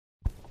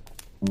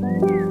I'm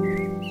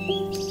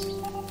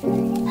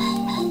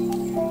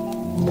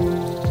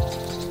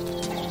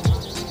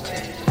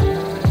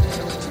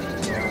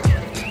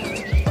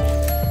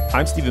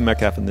Stephen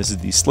Metcalf, and this is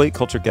the Slate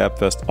Culture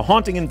Gabfest. A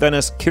Haunting in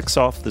Venice kicks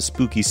off the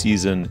spooky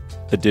season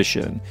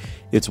edition.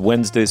 It's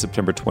Wednesday,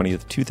 September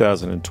 20th,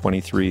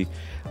 2023.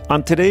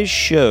 On today's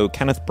show,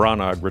 Kenneth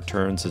Branagh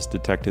returns as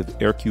Detective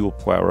Hercule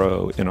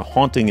Poirot in A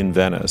Haunting in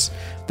Venice,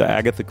 the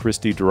Agatha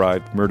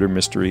Christie-derived murder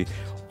mystery.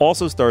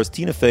 Also stars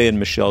Tina Fey and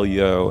Michelle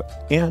Yeoh,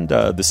 and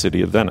the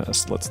city of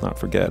Venice, let's not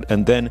forget.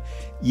 And then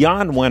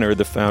Jan Wenner,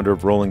 the founder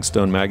of Rolling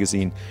Stone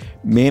magazine,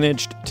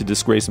 managed to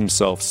disgrace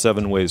himself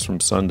 7 ways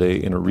from Sunday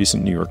in a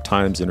recent New York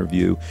Times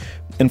interview.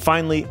 And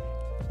finally,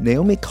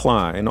 Naomi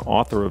Klein,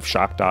 author of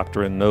Shock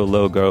Doctrine, No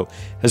Logo,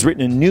 has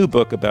written a new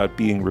book about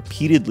being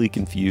repeatedly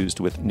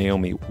confused with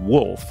Naomi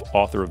Wolf,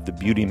 author of The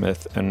Beauty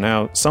Myth, and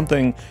now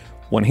something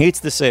one hates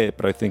to say it,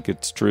 but I think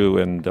it's true,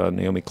 and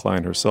Naomi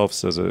Klein herself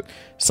says it,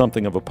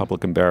 something of a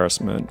public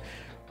embarrassment.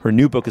 Her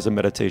new book is a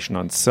meditation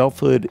on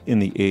selfhood in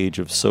the age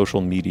of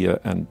social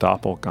media and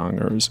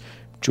doppelgangers.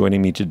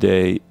 Joining me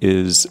today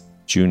is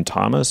June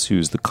Thomas,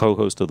 who's the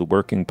co-host of the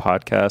Working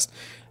Podcast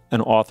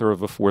and author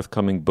of a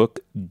forthcoming book.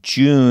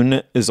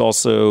 June is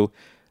also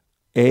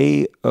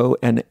an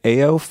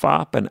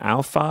AOFOP and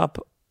AOFOP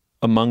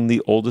among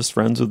the oldest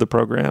friends of the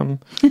program.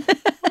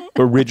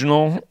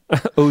 Original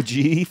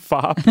OG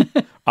FOP,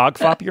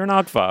 OGFOP, you're an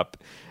OGFOP.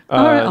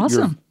 All right,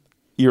 awesome.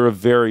 You're a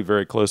very,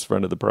 very close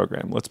friend of the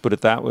program. Let's put it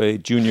that way.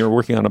 June, you're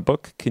working on a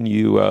book. Can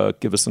you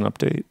give us an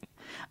update?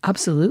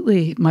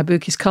 Absolutely. My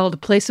book is called A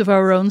Place of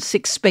Our Own,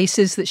 6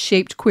 Spaces That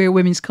Shaped Queer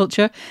Women's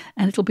Culture,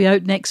 and it'll be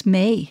out next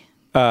May.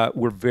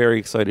 We're very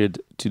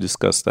excited to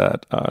discuss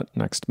that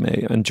next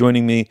May. And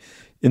joining me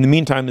in the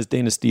meantime is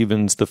Dana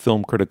Stevens, the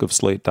film critic of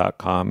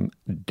Slate.com.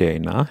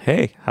 Dana,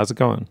 hey, how's it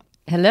going?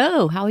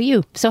 Hello, how are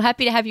you? So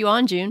happy to have you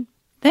on, June.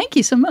 Thank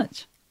you so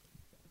much.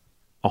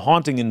 A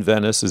Haunting in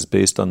Venice is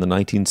based on the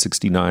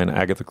 1969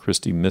 Agatha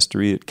Christie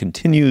mystery. It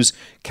continues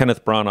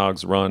Kenneth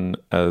Branagh's run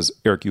as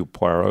Hercule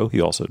Poirot.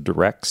 He also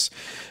directs.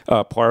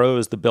 Poirot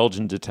is the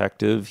Belgian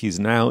detective. He's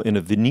now in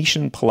a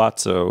Venetian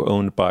palazzo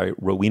owned by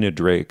Rowena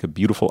Drake, a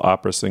beautiful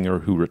opera singer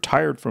who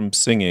retired from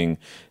singing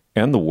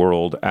and the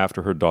world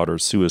after her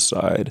daughter's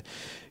suicide.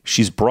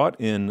 She's brought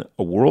in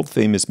a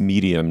world-famous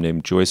medium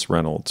named Joyce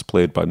Reynolds,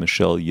 played by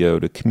Michelle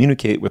Yeoh, to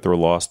communicate with her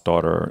lost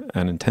daughter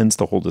and intends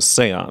to hold a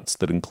seance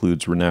that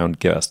includes renowned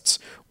guests,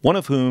 one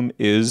of whom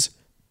is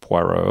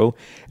Poirot,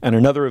 and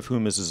another of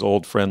whom is his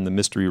old friend, the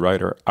mystery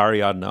writer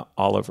Ariadne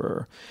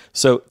Oliver.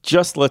 So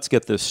just let's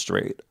get this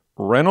straight.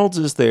 Reynolds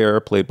is there,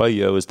 played by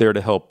Yeoh, is there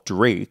to help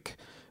Drake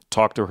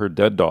talk to her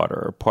dead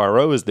daughter.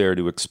 Poirot is there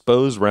to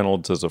expose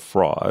Reynolds as a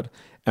fraud.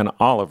 And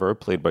Oliver,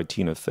 played by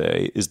Tina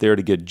Fey, is there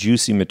to get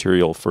juicy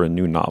material for a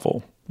new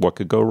novel. What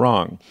could go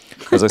wrong?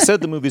 As I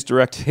said, the movie's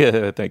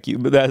directed. Thank you.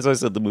 But as I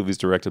said, the movie's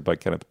directed by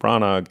Kenneth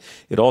Branagh.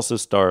 It also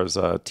stars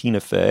Tina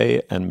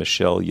Fey and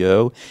Michelle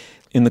Yeoh.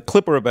 In the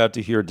clip we're about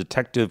to hear,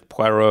 Detective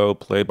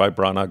Poirot, played by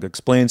Branagh,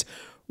 explains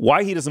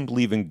why he doesn't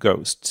believe in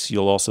ghosts.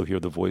 You'll also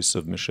hear the voice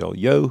of Michelle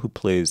Yeoh, who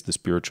plays the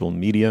spiritual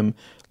medium.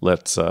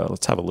 Let's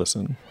have a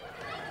listen.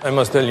 I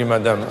must tell you,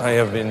 madame, I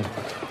have been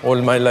all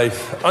my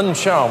life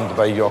uncharmed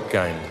by your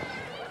kind.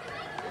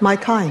 My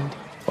kind?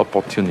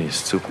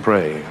 Opportunists who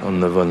prey on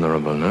the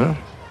vulnerable, no?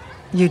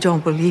 You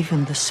don't believe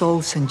in the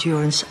soul's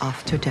endurance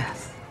after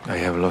death? I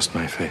have lost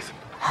my faith.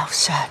 How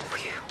sad for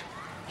you.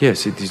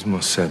 Yes, it is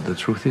most sad. The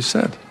truth is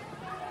sad.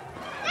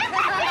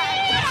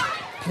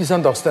 Please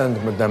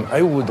understand, madame,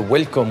 I would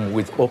welcome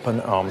with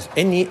open arms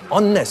any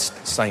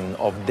honest sign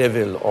of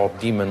devil or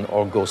demon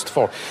or ghost.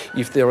 For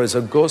if there is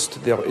a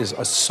ghost, there is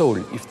a soul.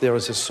 If there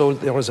is a soul,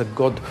 there is a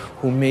God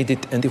who made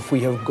it. And if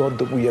we have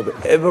God, we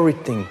have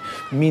everything,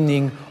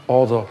 meaning,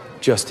 order,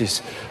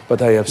 justice.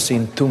 But I have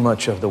seen too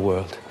much of the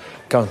world.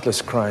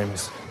 Countless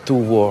crimes, 2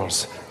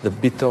 wars, the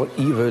bitter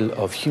evil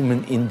of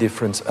human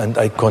indifference. And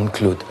I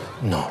conclude,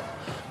 no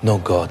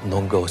God,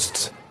 no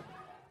ghosts.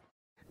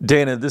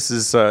 Dana, this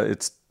is,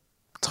 it's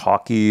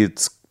talky,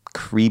 it's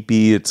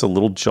creepy, it's a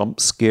little jump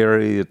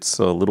scary, it's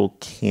a little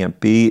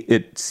campy.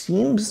 It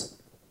seems,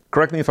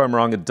 correct me if I'm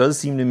wrong, it does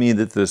seem to me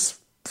that this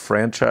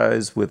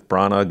franchise with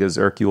Branagh as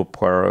Hercule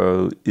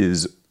Poirot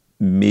is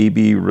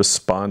maybe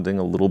responding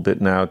a little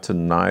bit now to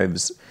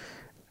Knives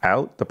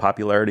Out, the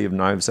popularity of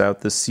Knives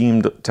Out. This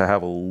seemed to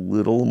have a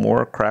little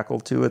more crackle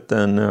to it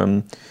than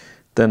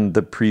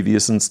the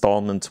previous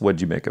installments.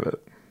 What'd you make of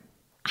it?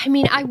 I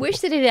mean, I wish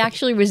that it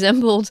actually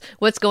resembled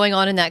what's going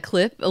on in that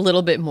clip a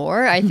little bit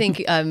more. I think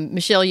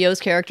Michelle Yeoh's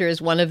character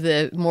is one of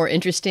the more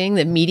interesting,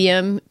 the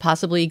medium,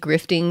 possibly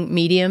grifting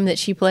medium that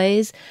she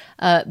plays.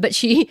 But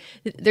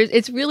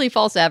it's really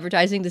false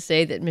advertising to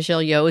say that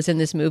Michelle Yeoh is in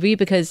this movie,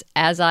 because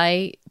as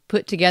I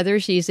put together,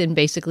 she's in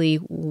basically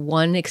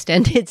one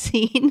extended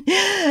scene.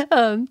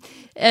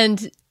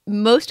 And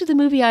most of the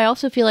movie, I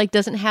also feel like,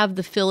 doesn't have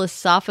the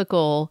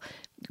philosophical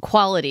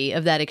quality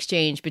of that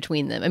exchange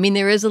between them. I mean,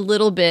 there is a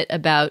little bit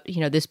about,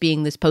 this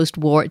being this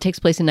post-war, it takes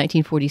place in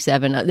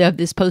 1947,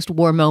 this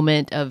post-war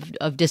moment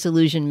of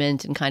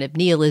disillusionment and kind of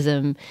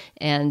nihilism,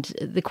 and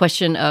the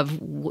question of,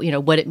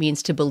 what it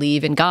means to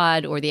believe in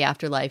God or the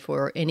afterlife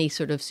or any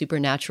sort of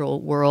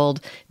supernatural world,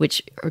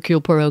 which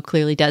Hercule Poirot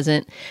clearly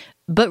doesn't.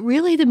 But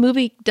really, the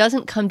movie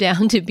doesn't come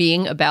down to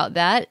being about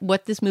that.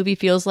 What this movie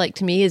feels like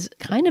to me is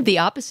kind of the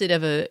opposite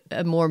of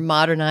a more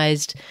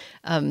modernized,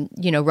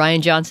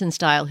 Rian Johnson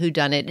style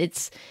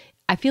whodunit.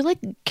 I feel like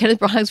Kenneth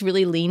Branagh's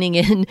really leaning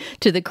in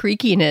to the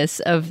creakiness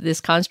of this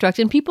construct,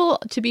 and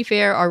people, to be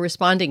fair, are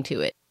responding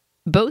to it.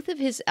 Both of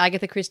his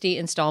Agatha Christie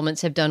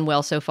installments have done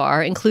well so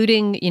far,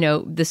 including,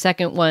 the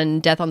second one,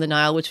 Death on the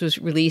Nile, which was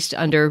released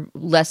under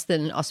less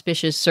than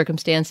auspicious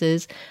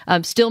circumstances,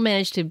 still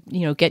managed to,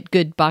 get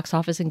good box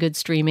office and good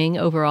streaming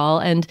overall.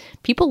 And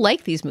people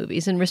like these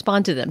movies and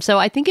respond to them. So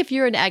I think if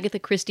you're an Agatha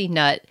Christie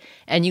nut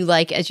and you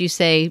like, as you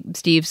say,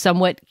 Steve,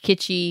 somewhat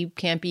kitschy,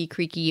 campy,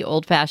 creaky,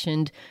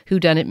 old-fashioned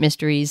whodunit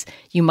mysteries,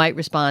 you might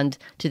respond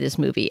to this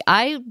movie.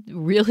 I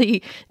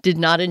really did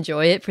not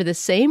enjoy it for the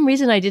same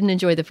reason I didn't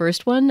enjoy the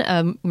first one.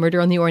 Murder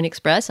on the Orient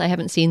Express. I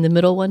haven't seen the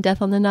middle one,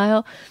 Death on the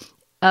Nile,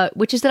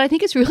 which is that I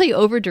think it's really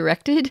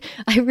over-directed.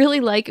 I really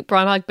like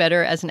Branagh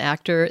better as an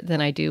actor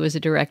than I do as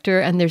a director,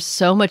 and there's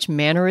so much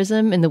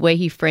mannerism in the way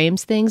he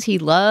frames things. He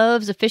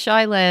loves a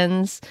fisheye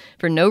lens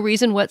for no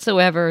reason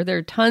whatsoever. There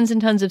are tons and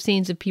tons of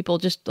scenes of people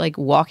just like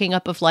walking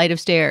up a flight of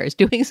stairs,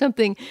 doing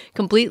something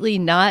completely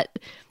not,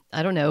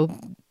 I don't know,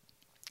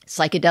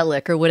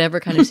 psychedelic or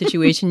whatever kind of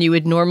situation you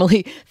would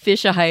normally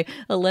fisheye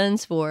a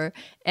lens for.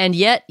 And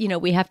yet,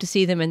 we have to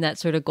see them in that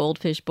sort of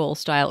goldfish bowl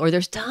style. Or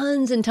there's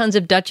tons and tons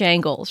of Dutch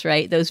angles,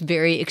 right? Those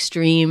very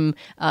extreme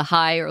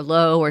high or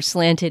low or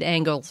slanted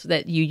angles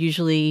that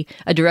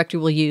a director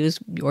will use.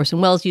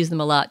 Orson Welles used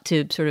them a lot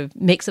to sort of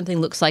make something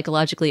look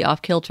psychologically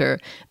off kilter.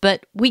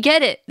 But we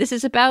get it. This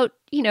is about,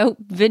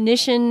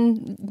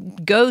 Venetian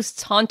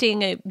ghosts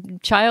haunting a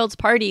child's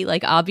party.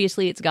 Like,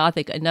 obviously it's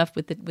Gothic enough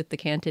with the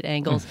canted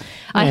angles.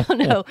 I don't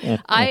know.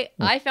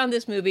 I found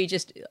this movie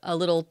just a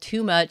little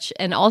too much.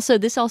 And also,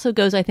 this also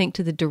goes, I think,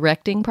 to the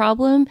directing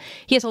problem.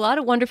 He has a lot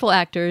of wonderful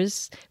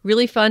actors,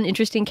 really fun,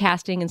 interesting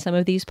casting in some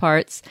of these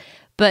parts.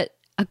 But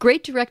a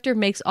great director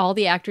makes all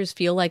the actors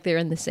feel like they're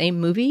in the same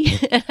movie.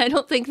 And I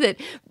don't think that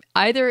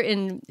either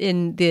in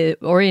the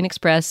Orient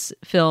Express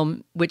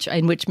film,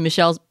 in which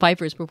Michelle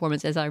Pfeiffer's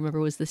performance, as I remember,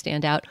 was the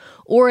standout,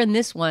 or in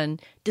this one,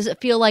 does it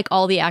feel like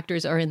all the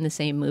actors are in the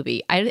same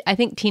movie. I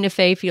think Tina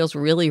Fey feels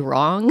really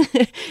wrong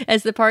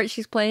as the part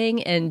she's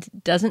playing and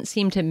doesn't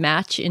seem to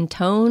match in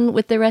tone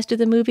with the rest of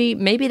the movie.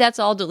 Maybe that's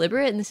all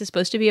deliberate and this is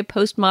supposed to be a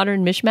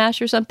postmodern mishmash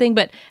or something,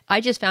 but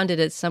I just found it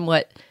as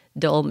somewhat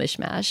dull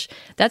mishmash.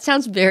 That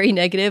sounds very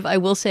negative. I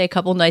will say a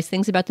couple nice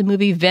things about the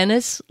movie.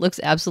 Venice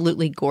looks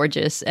absolutely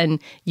gorgeous, and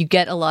you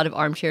get a lot of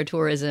armchair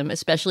tourism,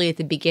 especially at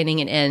the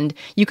beginning and end.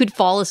 You could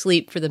fall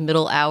asleep for the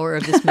middle hour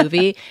of this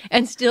movie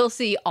and still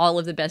see all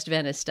of the best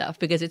Venice stuff,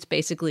 because it's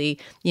basically,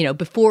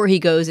 before he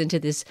goes into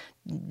this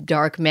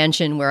dark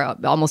mansion where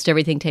almost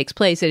everything takes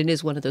place, and it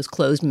is one of those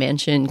closed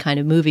mansion kind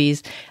of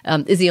movies,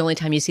 is the only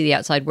time you see the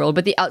outside world.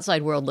 But the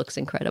outside world looks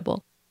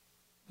incredible.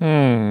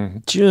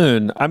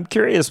 June, I'm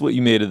curious what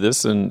you made of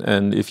this,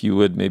 and if you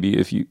would maybe,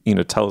 if you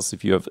tell us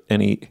if you have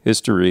any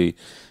history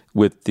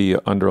with the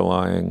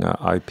underlying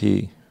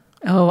IP.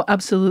 Oh,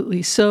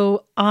 absolutely.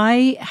 So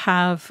I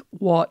have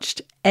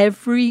watched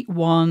every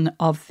one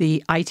of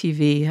the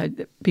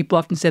ITV. People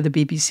often say the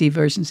BBC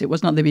versions. It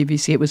was not the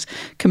BBC, it was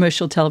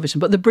commercial television,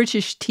 but the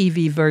British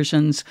TV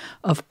versions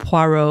of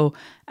Poirot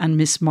and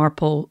Miss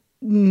Marple,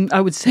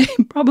 I would say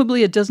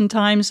probably a dozen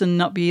times and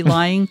not be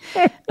lying.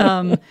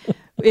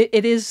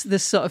 It is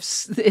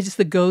it's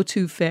the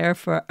go-to fare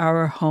for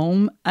our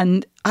home.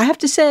 And I have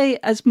to say,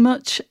 as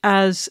much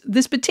as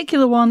this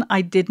particular one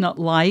I did not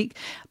like,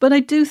 but I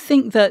do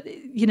think that,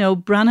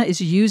 Branagh is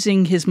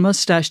using his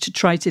mustache to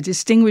try to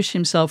distinguish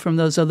himself from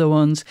those other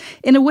ones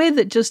in a way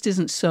that just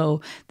isn't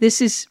so. This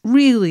is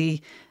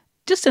really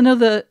just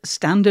another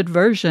standard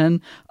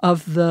version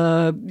of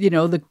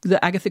the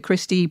Agatha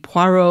Christie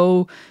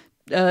Poirot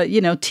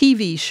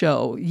TV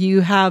show.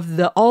 You have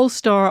the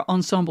all-star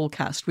ensemble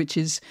cast, which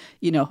is,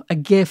 a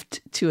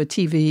gift to a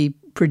TV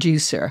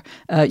producer.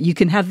 You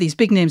can have these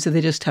big names that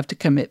they just have to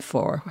commit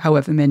for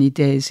however many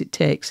days it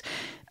takes.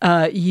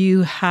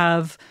 You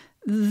have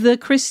the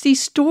Christie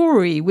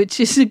story, which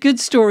is a good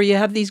story. You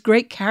have these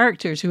great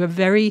characters who are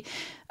very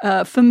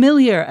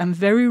familiar and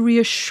very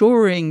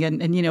reassuring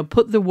and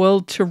put the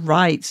world to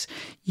rights.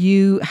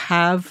 You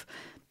have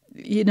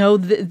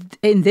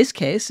in this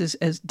case,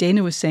 as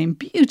Dana was saying,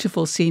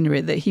 beautiful scenery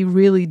that he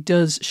really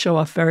does show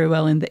off very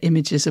well in the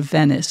images of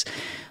Venice.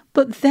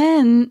 But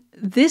then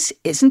this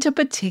isn't a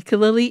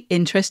particularly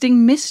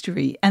interesting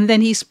mystery. And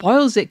then he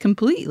spoils it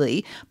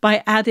completely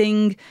by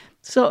adding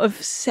sort of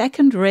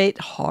second-rate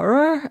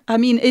horror. I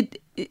mean,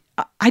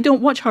 I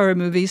don't watch horror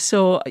movies,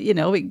 so,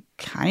 it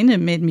kind of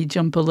made me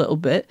jump a little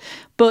bit.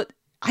 But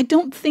I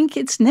don't think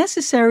it's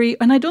necessary,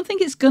 and I don't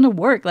think it's going to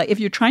work. Like, if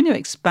you're trying to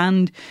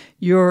expand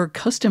your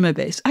customer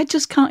base, I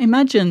just can't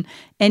imagine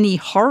any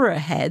horror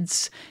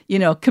heads,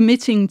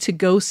 committing to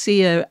go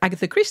see a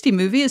Agatha Christie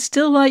movie. It's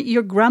still like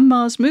your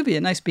grandma's movie,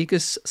 and I speak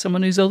as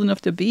someone who's old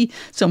enough to be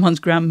someone's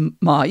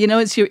grandma.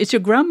 It's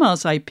your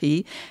grandma's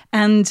IP,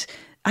 and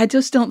I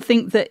just don't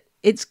think that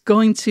it's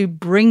going to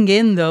bring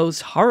in those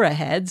horror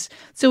heads.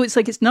 So it's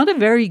like, it's not a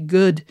very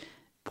good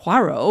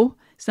Poirot.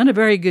 It's not a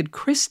very good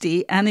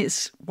Christie, and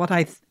it's what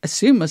I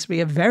assume must be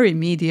a very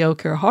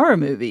mediocre horror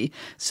movie.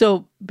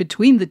 So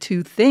between the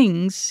two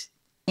things,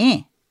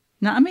 know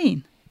what I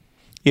mean?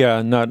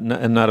 Yeah,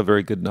 not a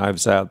very good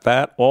Knives Out.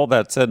 All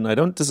that said, and I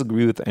don't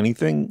disagree with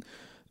anything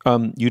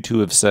you two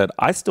have said.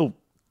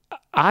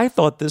 I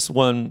thought this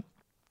one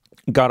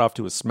got off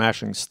to a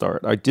smashing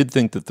start. I did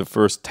think that the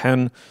first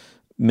 10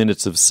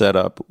 minutes of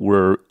setup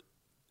were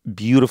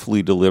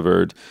beautifully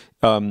delivered.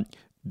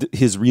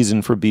 His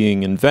reason for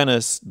being in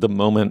Venice, the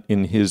moment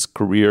in his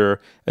career,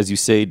 as you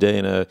say,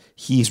 Dana,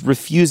 he's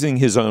refusing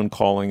his own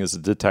calling as a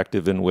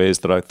detective in ways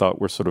that I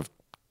thought were sort of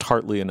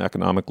tartly and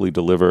economically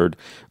delivered,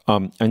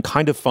 and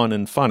kind of fun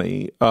and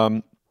funny.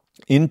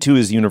 Into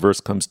his universe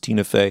comes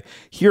Tina Fey.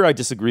 Here I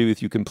disagree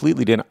with you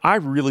completely, Dana. I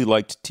really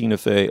liked Tina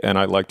Fey, and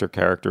I liked her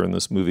character in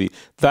this movie.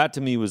 That,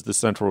 to me, was the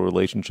central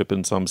relationship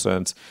in some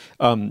sense.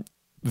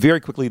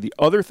 Very quickly, the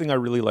other thing I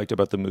really liked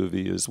about the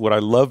movie is what I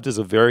loved as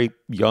a very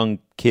young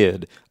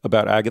kid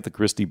about Agatha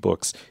Christie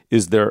books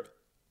is their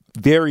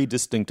very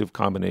distinctive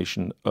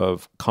combination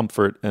of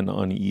comfort and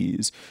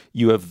unease.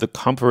 You have the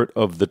comfort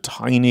of the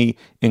tiny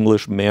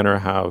English manor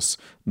house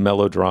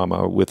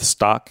melodrama with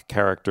stock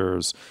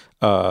characters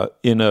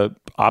in a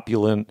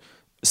opulent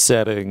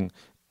setting,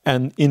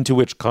 and into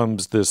which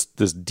comes this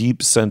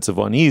deep sense of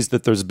unease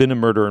that there's been a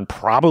murder and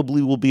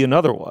probably will be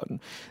another one.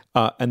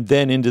 And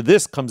then into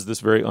this comes this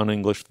very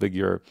un-English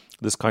figure,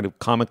 this kind of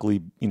comically,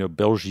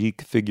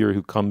 Belgique figure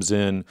who comes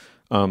in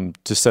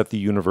to set the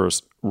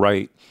universe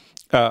right.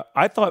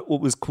 I thought what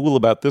was cool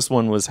about this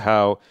one was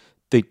how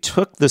they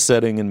took the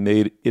setting and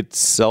made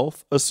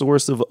itself a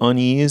source of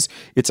unease.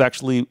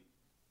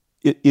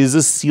 It is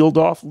a sealed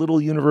off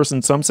little universe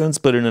in some sense,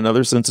 but in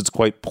another sense, it's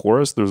quite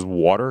porous. There's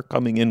water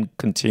coming in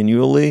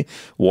continually.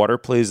 Water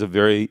plays a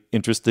very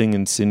interesting,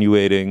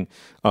 insinuating,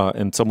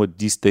 and somewhat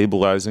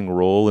destabilizing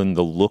role in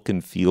the look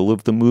and feel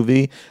of the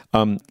movie.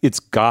 It's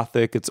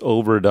gothic. It's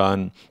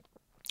overdone.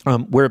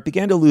 Where it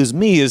began to lose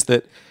me is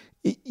that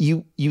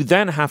you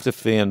then have to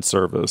fan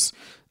service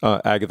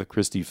Agatha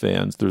Christie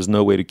fans. There's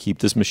no way to keep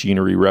this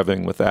machinery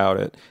revving without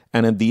it.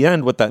 And at the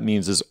end, what that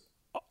means is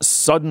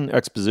sudden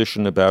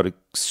exposition about a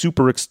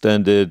super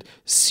extended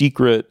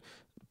secret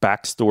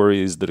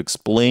backstories that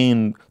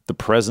explain the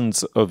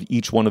presence of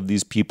each one of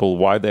these people,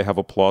 why they have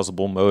a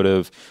plausible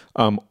motive.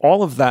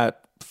 All of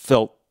that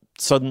felt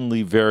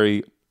suddenly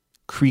very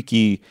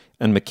creaky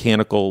and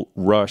mechanical,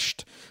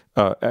 rushed,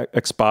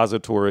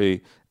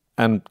 expository,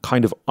 and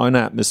kind of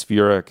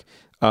unatmospheric.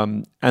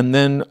 And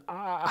then,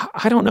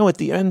 I don't know, at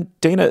the end,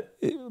 Dana,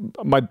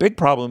 my big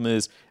problem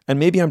is, and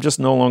maybe I'm just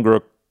no longer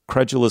a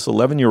credulous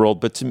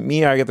 11-year-old, but to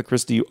me, Agatha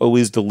Christie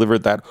always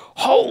delivered that,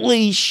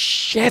 holy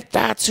shit,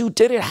 that's who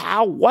did it,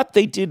 how, what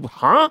they did,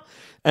 huh?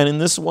 And in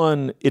this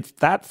one,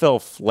 that fell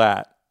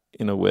flat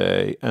in a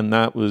way, and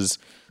that was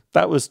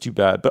too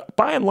bad. But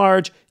by and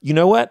large, you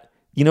know what?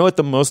 You know what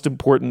the most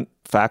important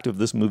fact of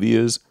this movie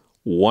is?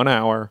 1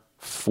 hour,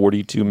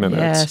 42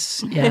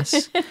 minutes.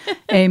 Yes.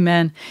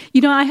 Amen.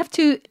 I have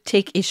to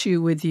take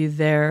issue with you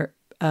there,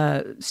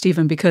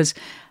 Stephen, because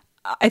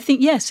I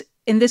think, yes,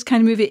 in this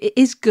kind of movie, it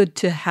is good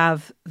to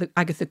have the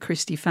Agatha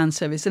Christie fan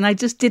service. And I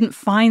just didn't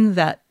find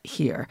that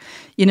here.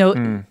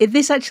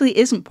 This actually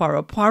isn't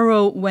Poirot.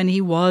 Poirot, when he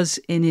was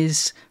in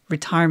his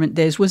retirement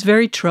days, was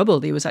very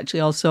troubled. He was actually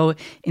also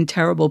in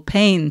terrible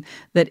pain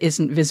that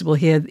isn't visible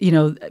here.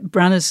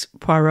 Branagh's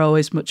Poirot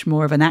is much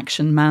more of an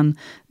action man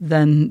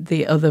than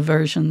the other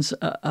versions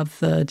of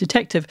the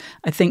detective,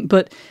 I think.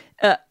 But,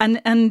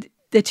 and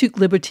they took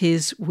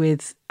liberties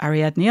with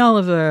Ariadne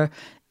Oliver,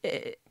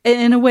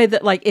 in a way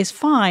that is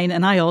fine,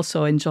 and I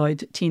also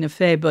enjoyed Tina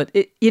Fey, but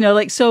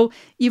so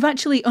you've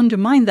actually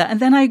undermined that. And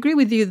then I agree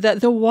with you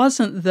that there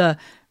wasn't the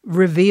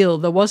reveal,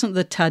 there wasn't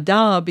the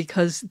ta-da,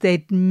 because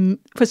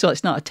first of all,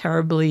 it's not a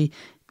terribly,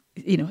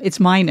 it's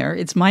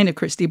minor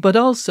Christie, but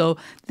also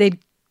they'd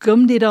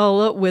gummed it all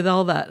up with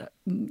all that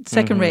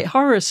second-rate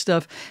horror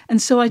stuff,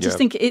 and so I just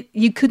think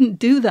you couldn't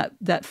do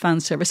that fan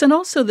service. And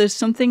also, there's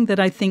something that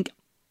I think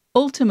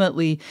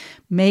ultimately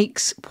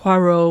makes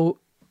Poirot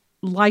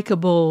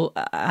likable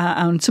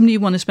and somebody you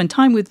want to spend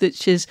time with,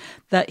 which is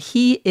that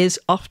he is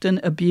often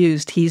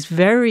abused. He's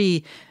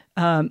very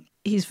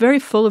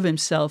full of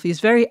himself. He's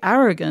very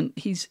arrogant.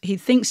 He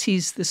thinks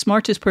he's the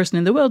smartest person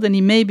in the world, and he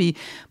may be,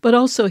 but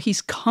also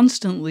he's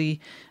constantly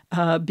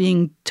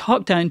being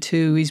talked down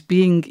to. He's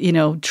being,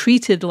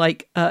 treated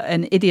like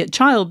an idiot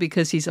child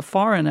because he's a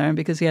foreigner and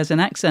because he has an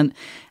accent.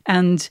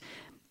 And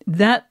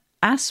that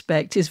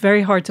aspect is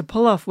very hard to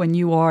pull off when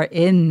you are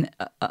in,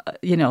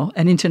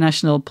 an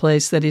international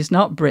place that is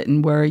not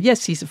Britain, where,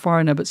 yes, he's a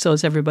foreigner, but so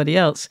is everybody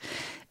else.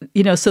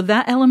 So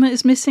that element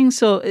is missing.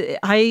 So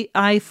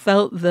I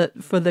felt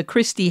that for the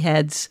Christie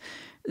heads,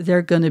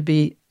 they're going to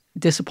be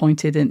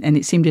disappointed, and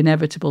it seemed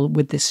inevitable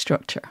with this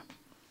structure.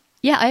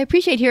 Yeah, I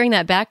appreciate hearing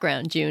that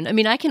background, June. I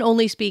mean, I can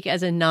only speak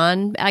as a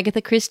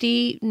non-Agatha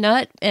Christie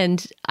nut,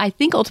 and I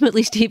think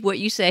ultimately, Steve, what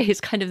you say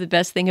is kind of the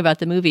best thing about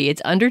the movie.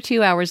 It's under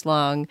 2 hours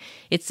long.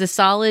 It's a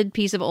solid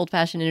piece of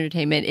old-fashioned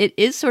entertainment. It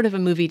is sort of a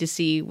movie to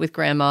see with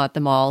grandma at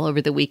the mall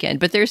over the weekend,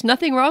 but there's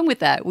nothing wrong with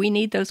that. We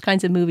need those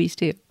kinds of movies,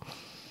 too.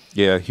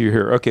 Yeah,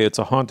 here. Okay, it's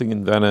A Haunting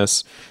in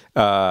Venice.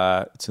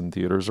 It's in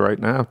theaters right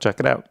now. Check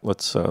it out.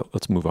 Let's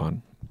move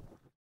on.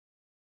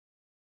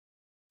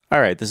 All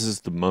right, this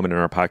is the moment in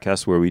our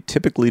podcast where we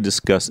typically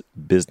discuss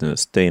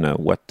business. Dana,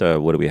 what do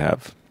we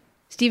have?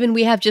 Stephen,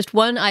 we have just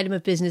one item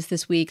of business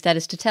this week. That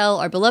is to tell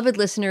our beloved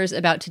listeners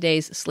about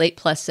today's Slate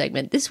Plus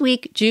segment. This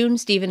week, June,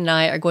 Stephen, and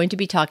I are going to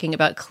be talking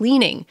about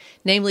cleaning,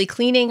 namely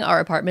cleaning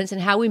our apartments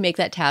and how we make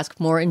that task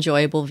more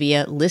enjoyable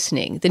via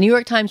listening. The New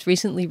York Times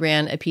recently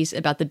ran a piece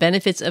about the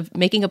benefits of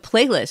making a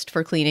playlist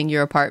for cleaning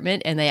your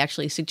apartment, and they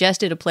actually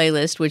suggested a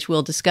playlist, which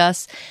we'll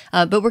discuss.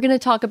 But we're going to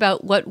talk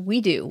about what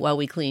we do while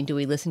we clean. Do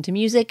we listen to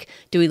music?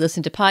 Do we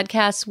listen to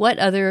podcasts? What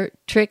other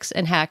tricks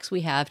and hacks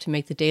we have to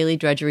make the daily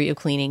drudgery of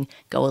cleaning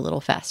go a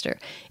little faster.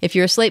 If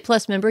you're a Slate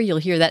Plus member, you'll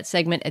hear that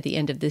segment at the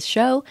end of this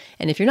show.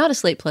 And if you're not a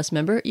Slate Plus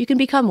member, you can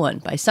become one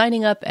by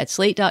signing up at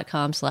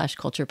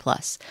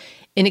slate.com/cultureplus.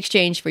 In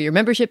exchange for your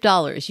membership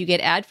dollars, you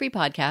get ad-free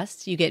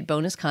podcasts, you get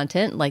bonus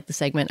content like the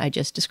segment I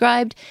just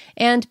described,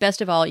 and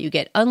best of all, you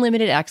get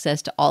unlimited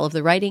access to all of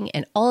the writing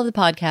and all of the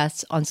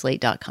podcasts on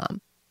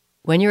slate.com.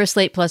 When you're a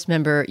Slate Plus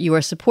member, you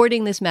are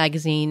supporting this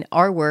magazine,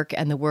 our work,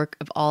 and the work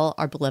of all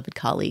our beloved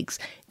colleagues.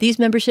 These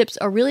memberships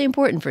are really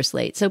important for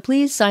Slate, so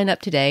please sign up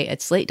today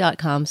at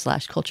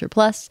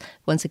slate.com/cultureplus.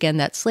 Once again,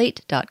 that's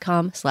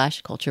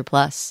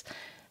slate.com/cultureplus.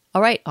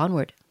 All right,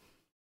 onward.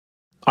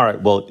 All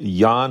right, well,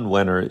 Jan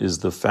Wenner is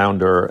the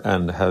founder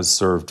and has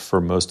served for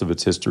most of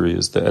its history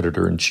as the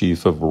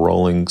editor-in-chief of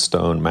Rolling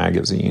Stone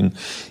magazine.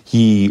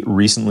 He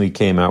recently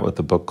came out with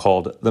a book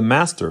called The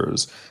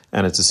Masters,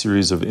 and it's a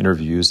series of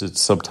interviews. Its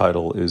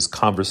subtitle is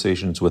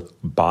Conversations with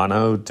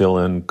Bono,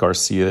 Dylan,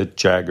 Garcia,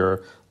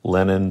 Jagger,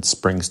 Lennon,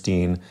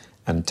 Springsteen,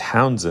 and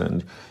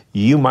Townsend.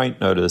 You might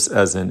notice,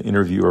 as an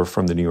interviewer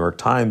from the New York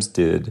Times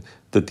did,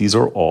 that these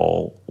are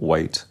all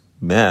white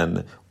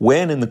men.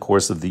 When in the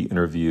course of the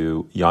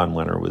interview, Jan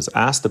Wenner was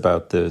asked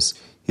about this,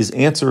 his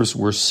answers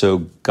were so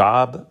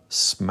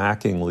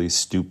gobsmackingly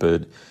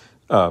stupid,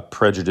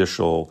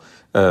 prejudicial,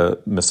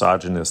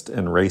 misogynist,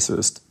 and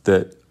racist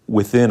that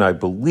within, I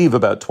believe,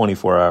 about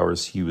 24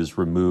 hours, he was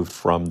removed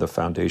from the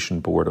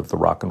foundation board of the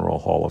Rock and Roll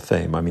Hall of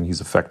Fame. I mean,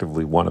 he's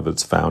effectively one of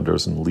its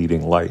founders and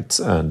leading lights,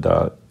 and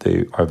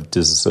they have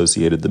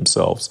disassociated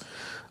themselves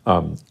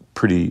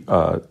pretty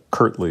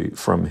curtly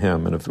from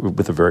him, and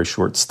with a very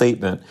short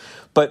statement.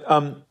 But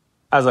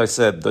as I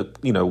said,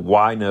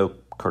 why no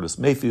Curtis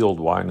Mayfield?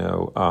 Why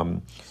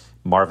no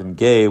Marvin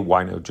Gaye?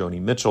 Why no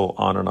Joni Mitchell?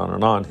 On and on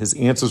and on. His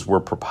answers were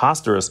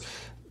preposterous.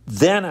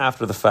 Then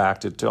after the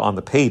fact, on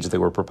the page they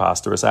were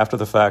preposterous. After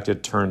the fact,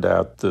 it turned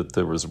out that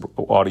there was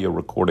audio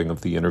recording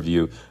of the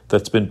interview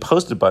that's been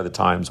posted by the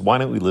Times. Why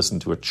don't we listen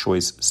to a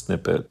choice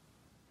snippet?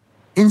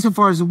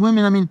 Insofar as the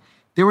women, I mean,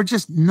 there were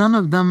just none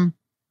of them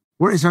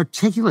were as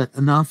articulate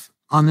enough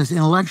on this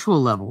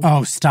intellectual level.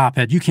 Oh, stop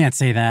it. You can't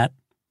say that.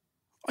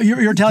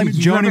 You're telling me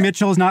Joni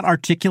Mitchell is not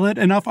articulate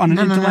enough on an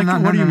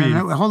intellectual? What do you mean?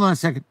 No. Hold on a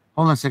second.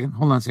 I'll let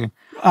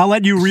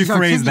you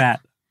rephrase that.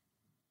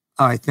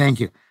 All right, thank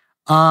you.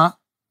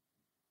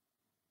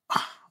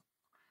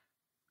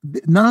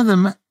 None of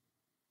them,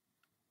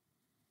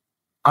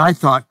 I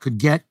thought, could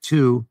get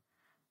to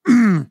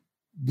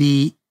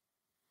Joni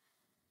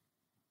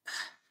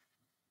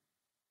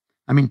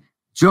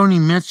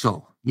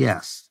Mitchell,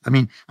 yes. I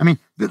mean,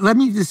 let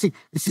me just say,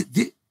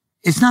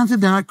 it's not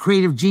that they're not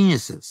creative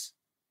geniuses.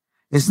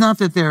 It's not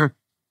that they're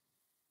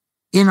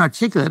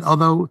inarticulate,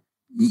 although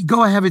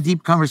go have a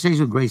deep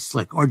conversation with Grace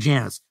Slick or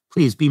Janice,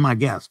 please be my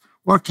guest,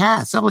 or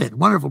Cass Elliot,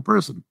 wonderful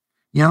person.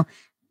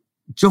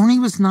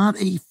 Joni was not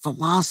a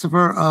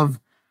philosopher of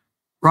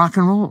rock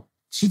and roll.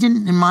 She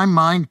didn't, in my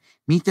mind,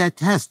 meet that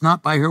test,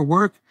 not by her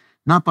work,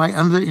 not by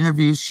other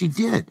interviews she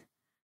did.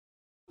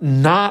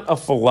 Not a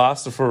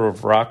philosopher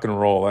of rock and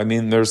roll. I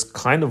mean, there's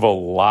kind of a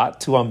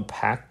lot to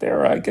unpack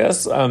there, I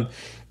guess.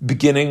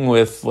 Beginning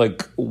with,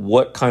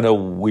 what kind of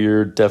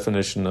weird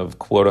definition of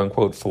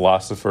quote-unquote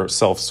philosopher,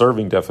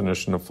 self-serving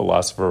definition of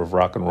philosopher of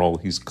rock and roll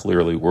he's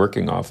clearly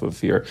working off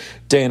of here.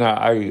 Dana,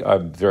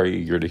 I'm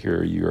very eager to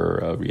hear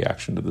your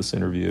reaction to this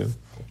interview.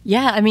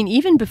 Yeah, I mean,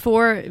 even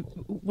before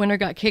Wenner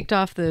got kicked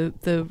off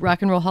the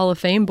Rock and Roll Hall of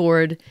Fame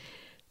board,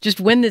 just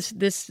when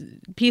this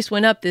piece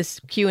went up, this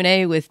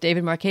Q&A with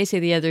David Marchese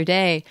the other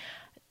day,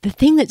 the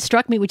thing that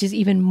struck me, which is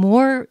even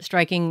more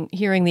striking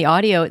hearing the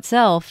audio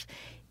itself,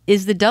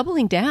 is the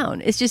doubling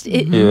down. It's just,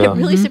 it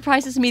really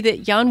surprises me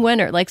that Jan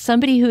Wenner, like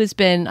somebody who has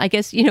been, I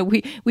guess,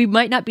 we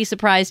might not be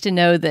surprised to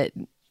know that,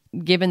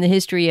 given the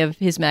history of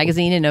his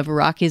magazine and of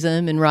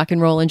rockism and rock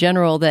and roll in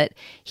general, that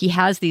he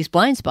has these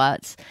blind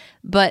spots.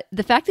 But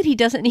the fact that he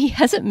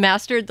hasn't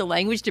mastered the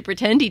language to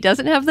pretend he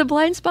doesn't have the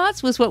blind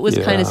spots was what was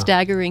kind of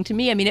staggering to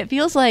me. I mean, it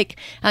feels like,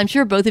 I'm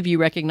sure both of you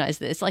recognize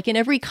this, like in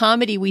every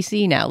comedy we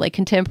see now, like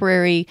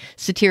contemporary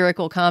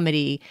satirical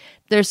comedy,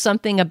 there's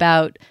something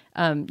about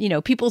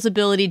people's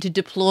ability to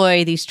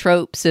deploy these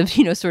tropes of,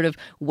 sort of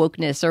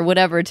wokeness or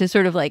whatever to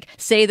sort of like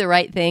say the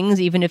right things,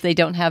 even if they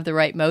don't have the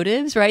right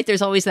motives, right?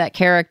 There's always that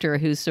character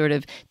who's sort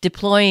of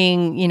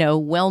deploying,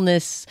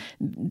 wellness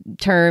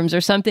terms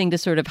or something to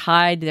sort of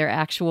hide their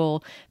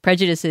actual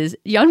prejudices.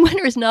 Jan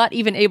Wenner is not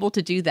even able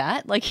to do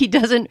that. Like, he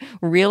doesn't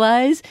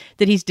realize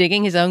that he's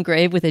digging his own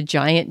grave with a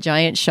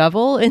giant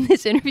shovel in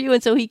this interview.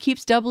 And so he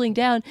keeps doubling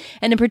down.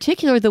 And in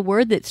particular, the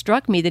word that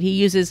struck me that he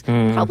uses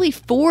probably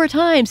 4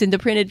 times in the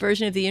printed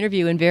version of the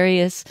interview in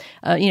various,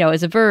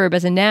 as a verb,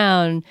 as a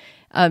noun,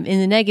 in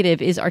the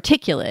negative is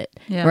articulate,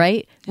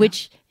 right?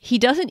 Which he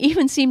doesn't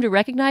even seem to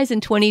recognize in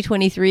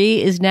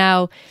 2023 is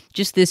now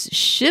just this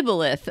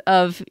shibboleth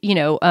of,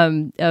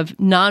 of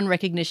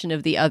non-recognition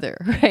of the other,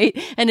 right?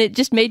 And it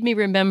just made me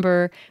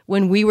remember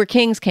when We Were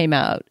Kings came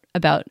out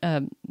about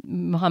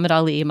Muhammad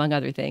Ali, among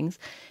other things.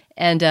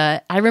 And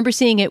I remember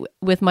seeing it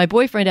with my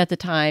boyfriend at the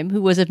time,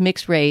 who was of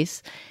mixed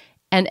race.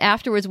 And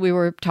afterwards, we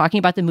were talking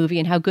about the movie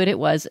and how good it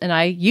was, and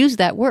I used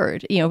that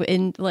word,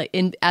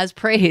 in as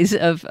praise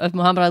of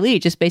Muhammad Ali,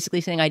 just basically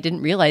saying I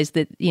didn't realize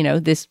that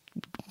this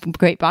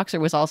great boxer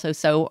was also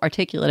so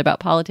articulate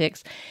about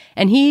politics,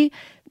 and he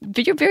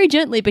very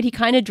gently, but he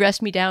kind of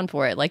dressed me down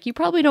for it. Like, you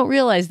probably don't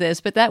realize this,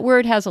 but that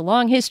word has a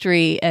long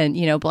history, and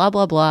blah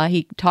blah blah.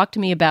 He talked to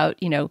me about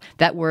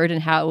that word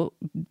and how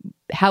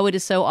it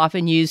is so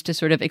often used to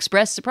sort of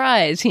express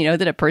surprise,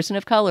 that a person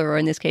of color, or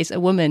in this case, a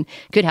woman,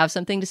 could have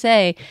something to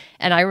say.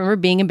 And I remember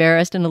being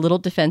embarrassed and a little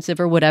defensive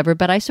or whatever,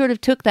 but I sort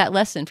of took that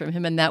lesson from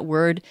him. And that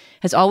word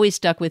has always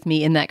stuck with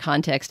me in that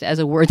context as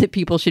a word that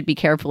people should be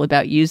careful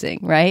about using,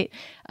 right?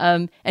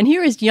 And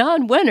here is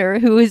Jan Wenner,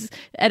 who is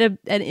at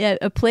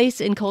a place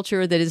in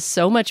culture that is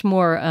so much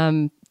more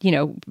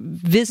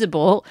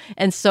visible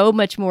and so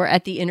much more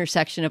at the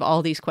intersection of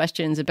all these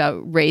questions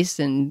about race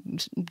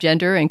and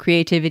gender and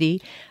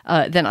creativity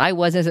than I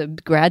was as a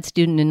grad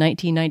student in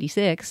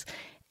 1996.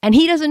 And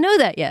he doesn't know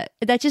that yet.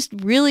 That just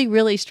really,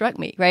 really struck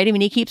me, right? I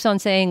mean, he keeps on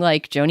saying,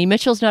 like, Joni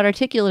Mitchell's not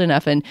articulate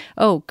enough, and,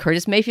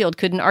 Curtis Mayfield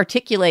couldn't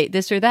articulate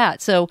this or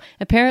that. So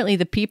apparently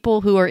the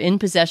people who are in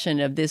possession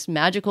of this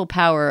magical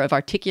power of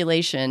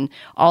articulation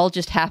all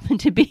just happen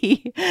to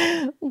be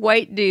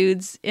white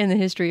dudes in the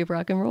history of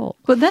rock and roll.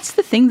 But that's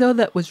the thing, though,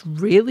 that was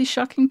really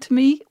shocking to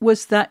me,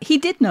 was that he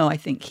did know, I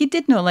think. He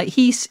did know, like,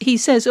 he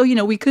says,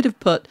 we could have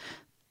put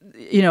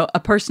a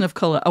person of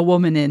color, a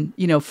woman in,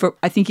 for,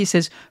 I think he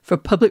says, for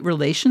public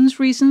relations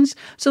reasons.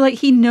 So, like,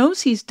 he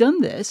knows he's done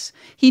this.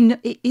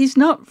 He's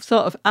not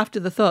sort of after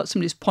the thought,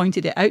 somebody's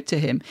pointed it out to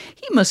him.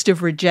 He must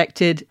have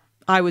rejected,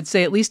 I would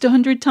say, at least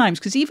 100 times.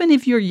 Because even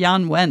if you're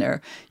Jan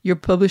Wenner, your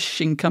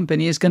publishing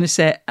company is going to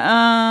say,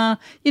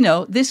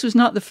 this was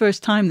not the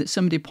first time that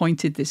somebody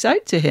pointed this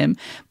out to him.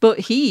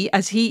 But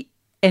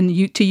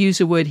to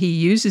use a word he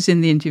uses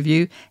in the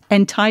interview,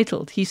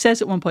 entitled. He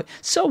says at one point,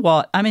 so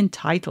what? I'm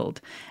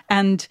entitled.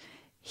 And,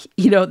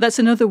 that's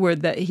another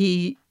word that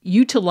he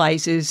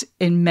utilizes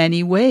in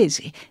many ways.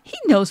 He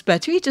knows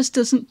better. He just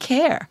doesn't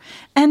care.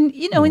 And,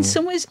 in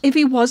some ways, if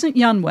he wasn't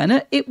Jan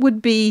Wenner, it would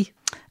be,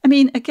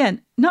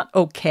 again, not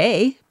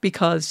okay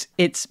because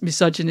it's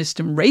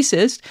misogynist and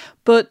racist,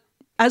 but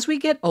as we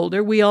get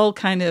older, we all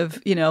kind of,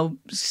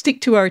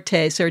 stick to our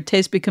tastes. Our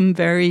tastes become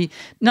very,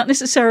 not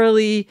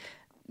necessarily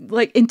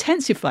like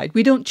intensified.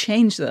 We don't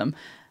change them.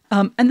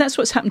 And that's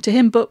what's happened to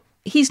him. But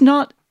he's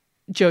not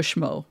Joe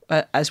Schmo,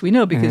 as we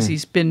know, because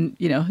he's been,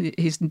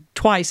 he's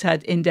twice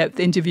had in-depth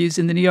interviews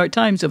in the New York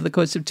Times over the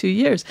course of 2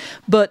 years.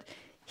 But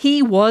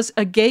he was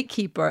a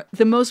gatekeeper,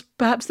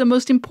 perhaps the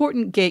most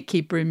important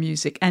gatekeeper in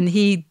music. And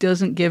he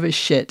doesn't give a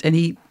shit. And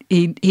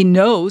he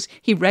knows,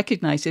 he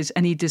recognizes,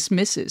 and he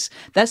dismisses.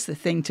 That's the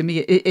thing to me.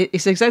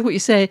 It's exactly what you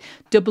say,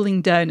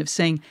 doubling down of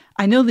saying,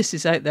 I know this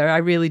is out there, I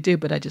really do,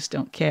 but I just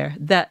don't care.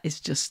 That is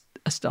just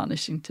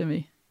astonishing to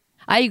me.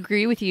 I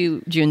agree with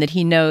you, June, that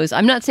he knows.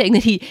 I'm not saying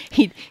that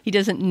he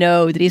doesn't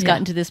know that he's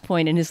gotten to this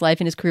point in his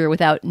life and his career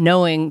without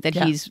knowing that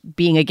he's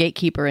being a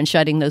gatekeeper and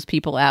shutting those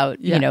people out,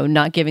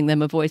 not giving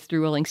them a voice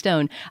through Rolling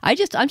Stone.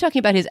 I'm talking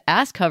about his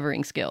ass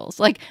covering skills.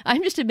 Like,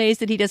 I'm just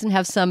amazed that he doesn't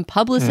have some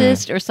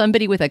publicist or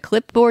somebody with a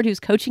clipboard who's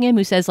coaching him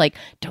who says, like,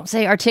 don't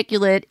say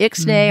articulate,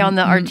 ixnay on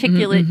the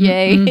articulate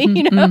yay,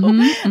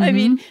 I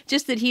mean,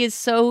 just that he is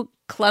so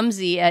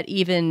clumsy at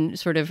even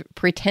sort of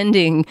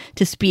pretending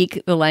to speak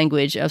the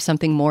language of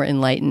something more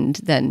enlightened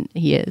than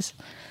he is.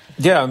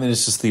 Yeah,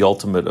 it's just the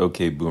ultimate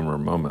okay boomer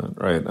moment,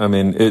 right?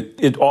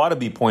 It ought to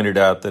be pointed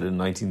out that in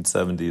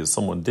 1970, as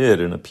someone did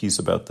in a piece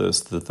about this,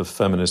 that the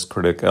feminist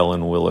critic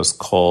Ellen Willis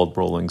called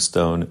Rolling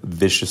Stone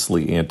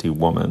viciously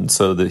anti-woman.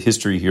 So the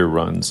history here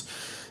runs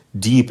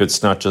deep.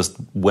 It's not just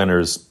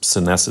Wenner's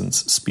senescence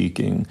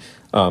speaking.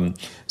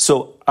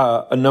 So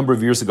a number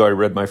of years ago, I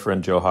read my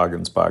friend Joe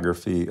Hagen's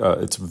biography.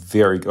 It's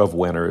very of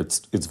Wenner.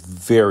 It's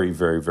very,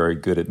 very, very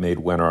good. It made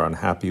Wenner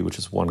unhappy, which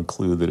is one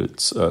clue that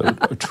it's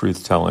a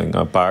truth-telling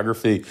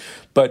biography.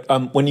 But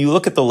when you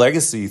look at the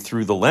legacy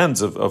through the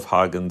lens of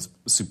Hagen's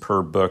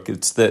superb book,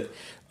 it's that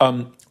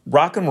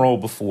rock and roll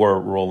before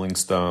Rolling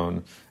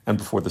Stone and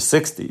before the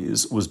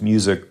 60s was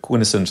music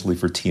quintessentially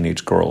for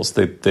teenage girls.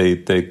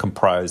 They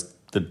comprised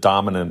the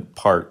dominant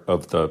part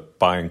of the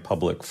buying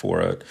public for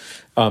it.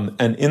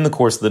 And in the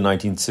course of the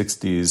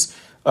 1960s,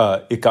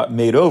 it got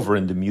made over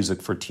into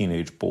music for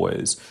teenage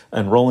boys.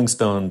 And Rolling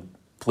Stone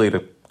played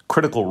a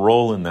critical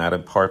role in that,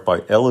 in part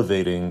by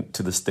elevating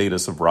to the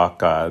status of rock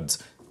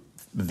gods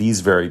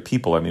these very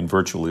people. I mean,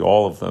 virtually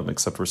all of them,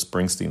 except for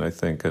Springsteen, I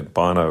think, and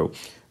Bono,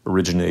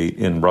 originate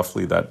in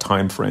roughly that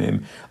time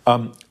frame.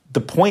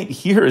 The point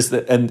here is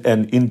that, and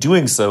in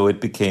doing so,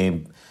 it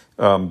became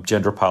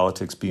gender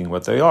politics being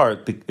what they are,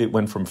 it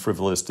went from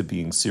frivolous to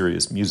being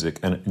serious music,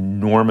 and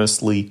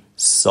enormously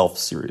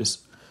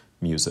self-serious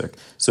music.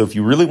 So if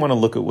you really want to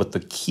look at what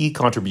the key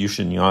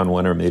contribution Jan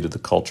Wenner made to the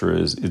culture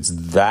is, it's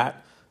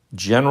that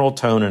general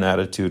tone and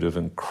attitude of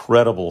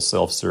incredible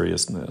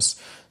self-seriousness.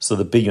 So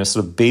the big,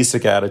 sort of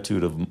basic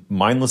attitude of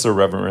mindless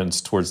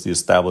irreverence towards the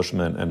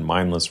establishment and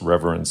mindless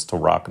reverence to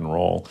rock and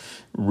roll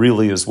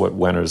really is what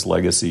Wenner's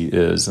legacy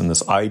is. And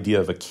this idea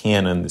of a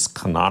canon, this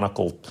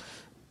canonical,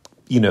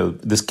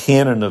 this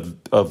canon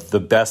of the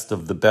best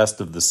of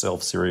the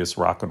self-serious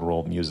rock and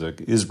roll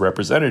music is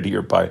represented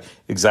here by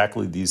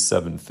exactly these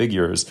 7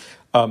 figures.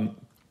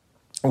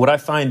 What I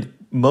find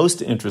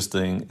most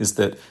interesting is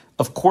that,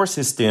 of course,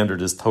 his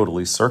standard is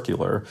totally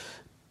circular.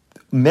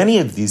 Many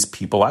of these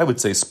people, I would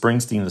say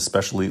Springsteen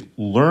especially,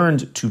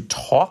 learned to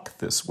talk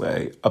this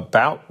way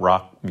about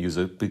rock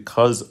music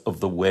because of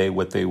the way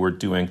what they were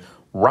doing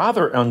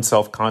rather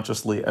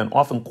unselfconsciously and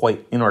often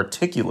quite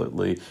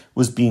inarticulately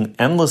was being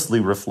endlessly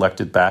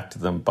reflected back to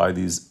them by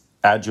these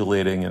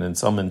adulating and in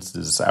some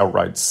instances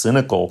outright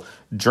cynical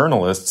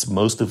journalists,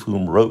 most of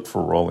whom wrote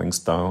for Rolling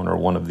Stone or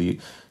one of the,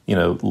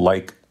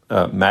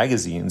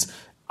 magazines.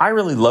 I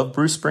really love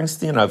Bruce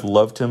Springsteen. I've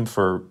loved him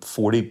for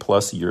 40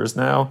 plus years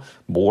now,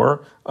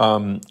 more.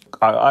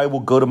 I will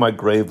go to my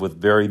grave with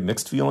very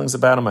mixed feelings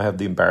about him. I have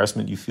the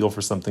embarrassment you feel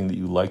for something that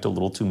you liked a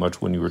little too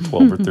much when you were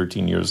 12 or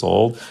 13 years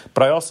old.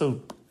 But I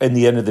also, in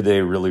the end of the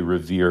day, really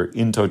revere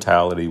in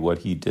totality what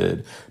he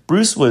did.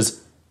 Bruce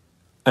was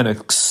an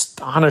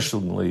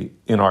astonishingly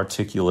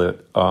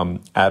inarticulate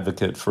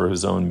advocate for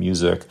his own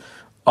music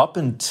up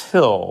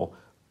until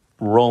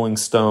Rolling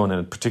Stone,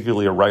 and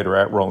particularly a writer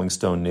at Rolling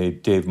Stone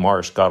named Dave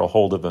Marsh, got a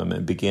hold of him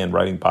and began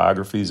writing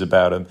biographies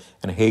about him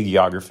and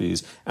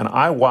hagiographies. And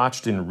I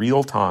watched in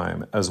real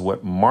time as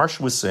what Marsh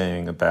was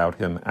saying about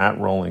him at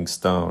Rolling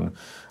Stone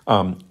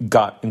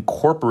got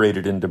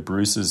incorporated into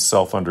Bruce's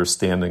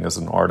self-understanding as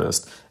an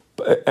artist.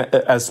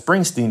 As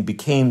Springsteen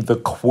became the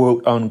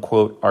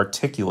quote-unquote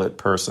articulate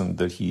person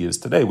that he is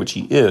today, which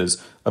he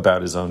is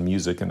about his own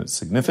music and its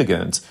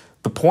significance.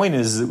 The point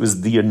is, it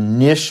was the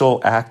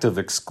initial act of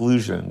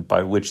exclusion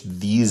by which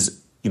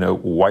these,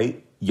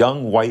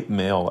 young white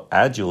male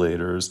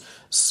adulators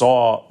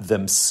saw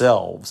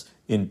themselves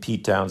in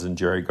Pete Townsend,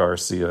 Jerry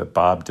Garcia,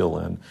 Bob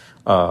Dylan,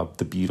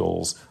 the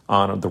Beatles,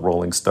 on the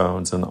Rolling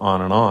Stones, and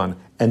on,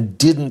 and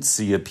didn't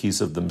see a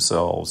piece of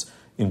themselves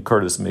in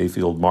Curtis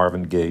Mayfield,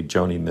 Marvin Gaye,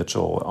 Joni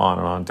Mitchell,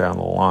 on down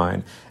the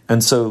line.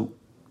 And so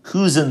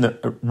who's in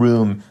the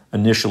room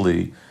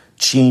initially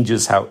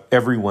changes how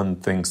everyone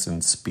thinks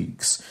and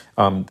speaks.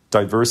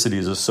 Diversity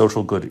is a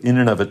social good in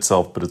and of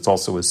itself, but it's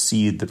also a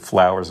seed that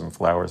flowers and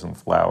flowers and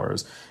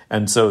flowers.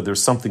 And so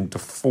there's something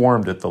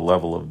deformed at the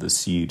level of the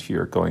seed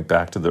here, going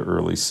back to the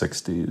early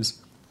 60s.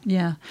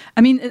 Yeah.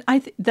 I mean,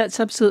 that's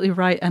absolutely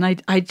right. And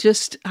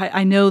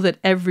I know that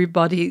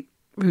everybody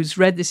who's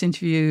read this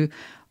interview,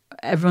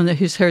 everyone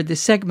who's heard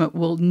this segment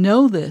will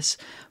know this,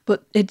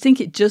 but I think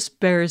it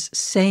just bears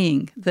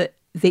saying that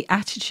the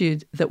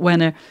attitude that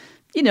Wenner,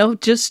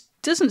 just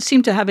doesn't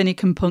seem to have any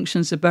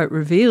compunctions about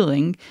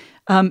revealing,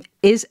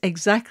 is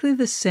exactly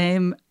the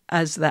same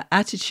as the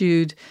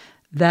attitude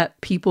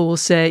that people will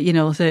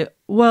say,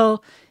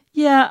 well,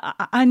 yeah,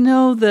 I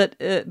know that,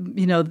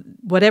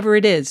 whatever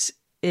it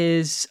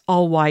is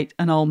all white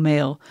and all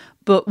male,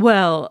 but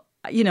well,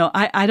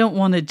 I don't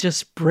want to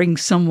just bring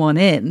someone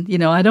in,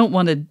 I don't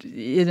want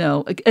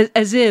to,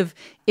 as if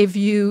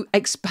you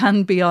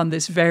expand beyond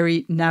this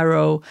very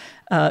narrow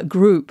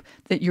group,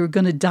 that you're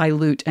going to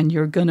dilute and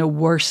you're going to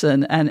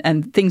worsen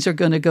and things are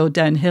going to go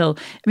downhill.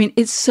 I mean,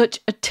 it's such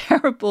a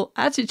terrible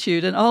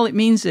attitude. And all it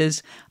means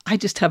is I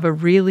just have a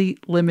really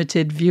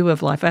limited view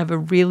of life. I have a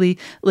really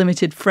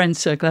limited friend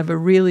circle. I have a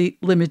really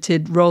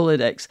limited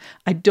Rolodex.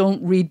 I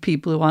don't read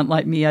people who aren't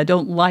like me. I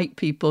don't like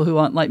people who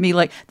aren't like me.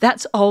 Like,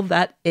 that's all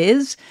that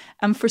is.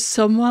 And for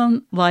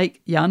someone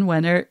like Jan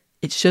Wenner,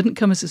 it shouldn't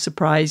come as a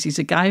surprise. He's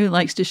a guy who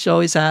likes to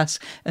show his ass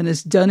and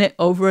has done it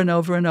over and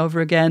over and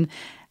over again.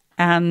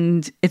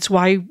 And it's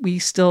why we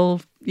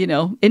still,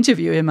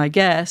 interview him, I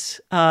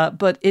guess.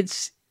 But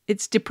it's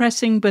it's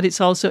depressing, but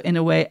it's also, in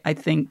a way, I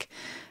think,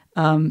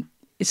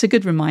 it's a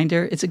good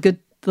reminder. It's a good,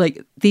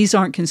 like, these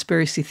aren't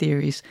conspiracy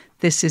theories.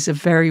 This is a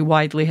very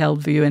widely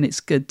held view, and it's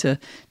good to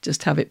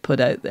just have it put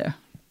out there.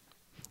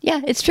 Yeah,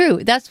 it's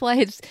true. That's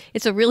why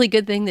it's a really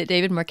good thing that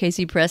David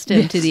Marchese pressed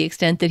him to the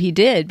extent that he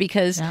did,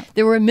 because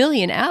there were a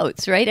million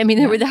outs, right? I mean,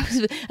 that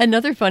was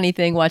another funny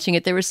thing watching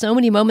it. There were so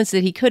many moments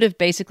that he could have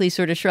basically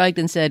sort of shrugged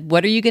and said,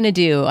 what are you going to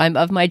do? I'm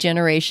of my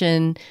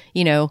generation,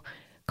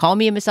 call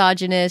me a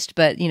misogynist,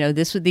 but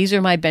these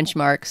are my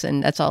benchmarks,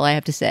 and that's all I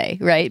have to say,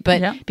 right?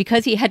 But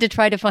because he had to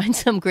try to find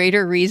some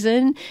greater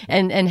reason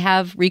and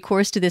have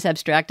recourse to this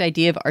abstract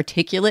idea of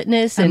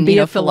articulateness and be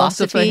a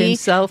philosophy philosopher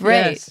himself,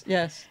 right?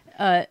 Yes.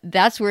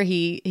 That's where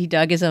he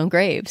dug his own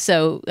grave.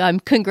 So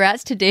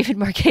congrats to David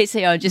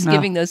Marchese on just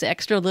giving those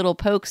extra little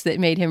pokes that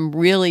made him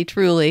really,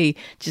 truly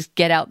just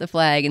get out the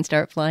flag and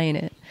start flying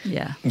it.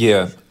 Yeah.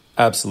 Yeah,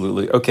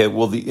 absolutely. Okay,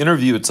 well, the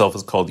interview itself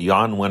is called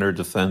Jan Wenner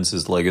Defends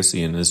His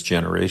Legacy and His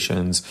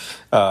Generations.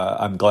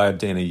 I'm glad,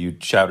 Dana, you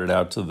shouted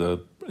out to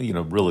the,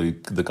 really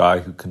the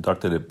guy who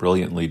conducted it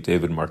brilliantly,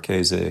 David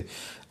Marchese.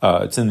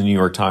 It's in the New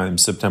York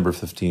Times, September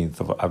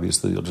 15th.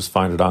 Obviously, you'll just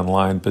find it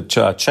online. But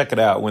check it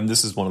out. When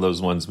this is one of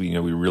those ones we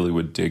really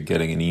would dig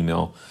getting an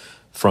email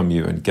from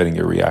you and getting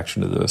your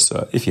reaction to this,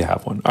 if you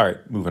have one. All right,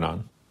 moving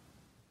on.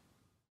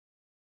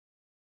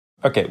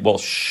 Okay, well,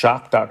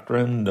 Shock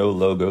Doctrine, No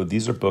Logo.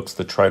 These are books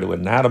that try to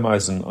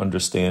anatomize and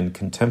understand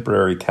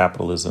contemporary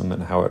capitalism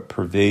and how it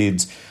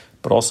pervades,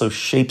 but also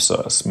shapes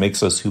us,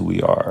 makes us who we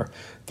are.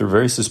 They're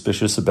very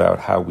suspicious about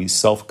how we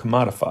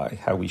self-commodify,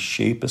 how we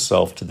shape a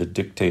self to the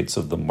dictates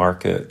of the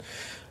market.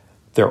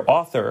 Their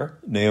author,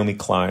 Naomi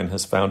Klein,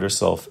 has found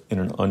herself in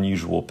an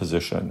unusual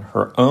position.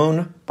 Her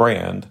own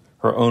brand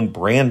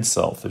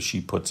self, as she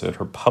puts it,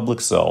 her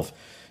public self,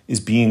 is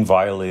being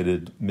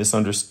violated,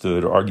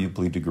 misunderstood,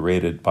 arguably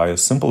degraded by a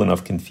simple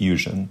enough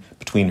confusion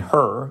between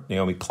her,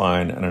 Naomi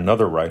Klein, and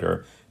another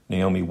writer,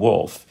 Naomi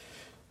Wolf.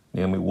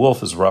 Naomi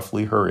Wolf is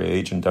roughly her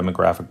age and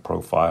demographic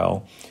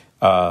profile.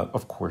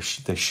 Of course,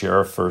 they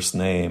share a first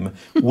name.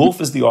 Wolf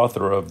is the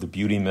author of The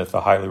Beauty Myth, a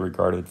highly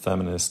regarded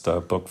feminist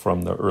book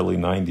from the early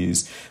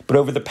 90s. But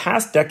over the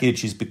past decade,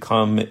 she's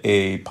become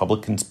a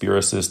public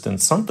conspiracist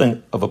and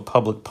something of a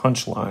public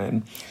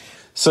punchline.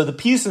 So the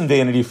piece in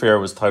Vanity Fair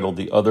was titled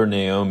The Other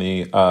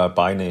Naomi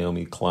by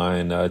Naomi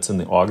Klein. It's in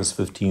the August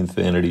 15th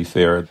Vanity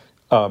Fair.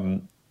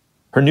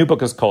 Her new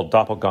book is called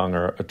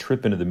Doppelganger, A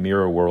Trip into the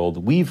Mirror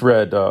World. We've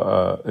read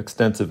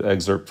extensive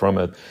excerpt from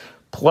it,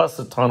 plus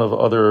a ton of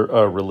other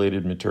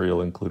related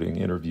material, including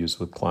interviews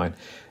with Klein.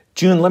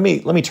 June, let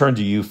me turn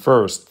to you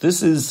first.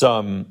 This is,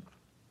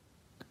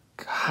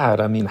 how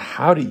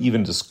to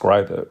even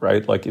describe it,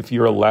 right? Like, if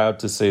you're allowed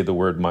to say the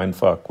word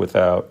mindfuck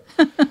without,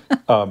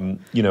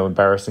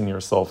 embarrassing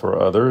yourself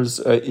or others,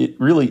 it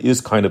really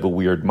is kind of a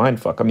weird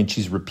mindfuck. I mean,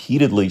 she's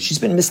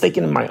been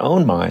mistaken in my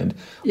own mind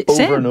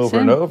over and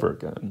over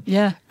again.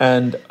 Yeah.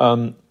 And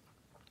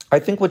I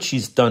think what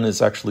she's done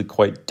is actually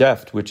quite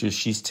deft, which is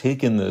she's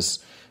taken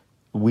this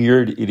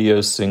weird,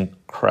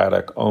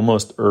 idiosyncratic,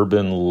 almost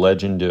urban,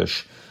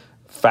 legendish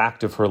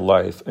fact of her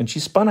life, and she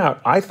spun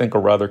out, I think, a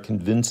rather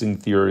convincing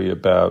theory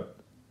about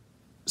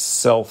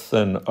self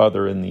and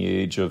other in the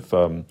age of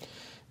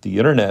the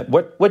internet.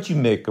 What do you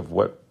make of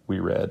what we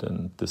read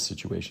in this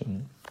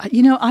situation?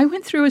 I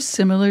went through a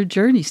similar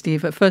journey,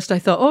 Steve. At first I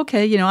thought,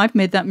 okay, I've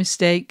made that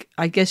mistake.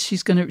 I guess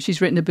she's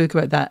written a book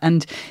about that.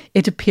 And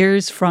it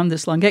appears from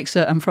this long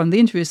excerpt and from the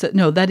interviews that,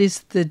 no, that is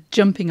the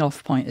jumping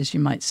off point, as you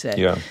might say.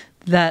 Yeah.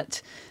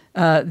 That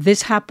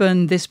this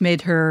happened, this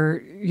made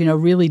her,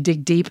 really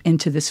dig deep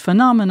into this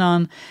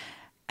phenomenon.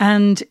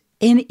 And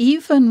in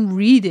even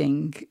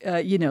reading,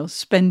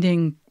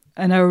 spending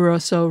an hour or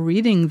so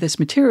reading this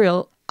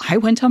material, I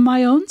went on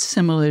my own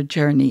similar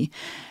journey.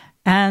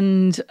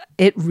 And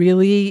it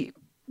really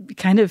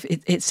kind of,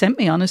 it sent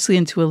me honestly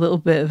into a little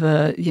bit of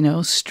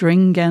a,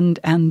 string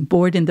and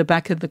board in the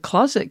back of the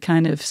closet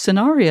kind of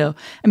scenario.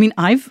 I mean,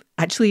 I've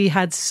actually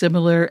had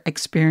similar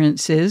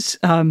experiences.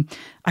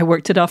 I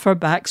worked at Off Our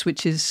Backs,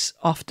 which is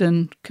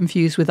often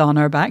confused with On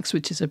Our Backs,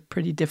 which is a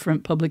pretty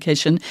different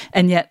publication,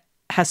 and yet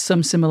has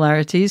some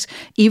similarities.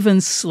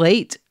 Even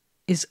Slate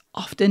is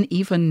often,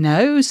 even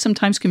now,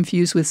 sometimes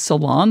confused with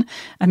Salon.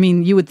 I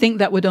mean, you would think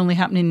that would only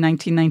happen in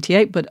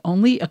 1998, but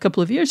only a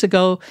couple of years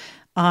ago,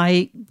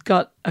 I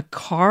got a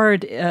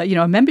card,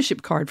 a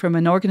membership card from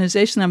an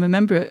organization I'm a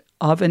member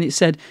of, and it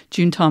said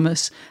June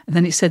Thomas, and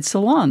then it said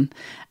Salon.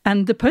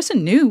 And the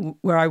person knew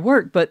where I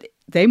worked, but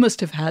they must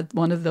have had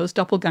one of those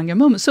doppelganger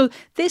moments. So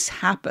this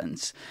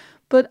happens.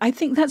 But I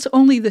think that's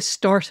only the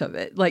start of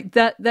it. Like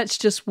that's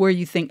just where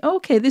you think,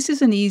 okay, this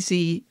is an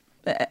easy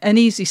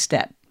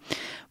step.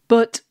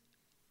 But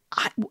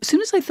as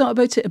soon as I thought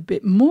about it a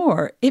bit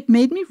more, it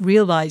made me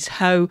realize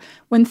how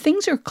when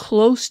things are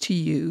close to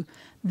you,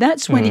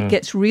 that's when it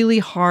gets really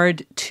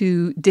hard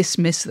to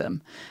dismiss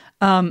them.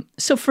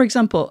 So, for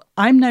example,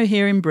 I'm now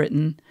here in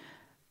Britain.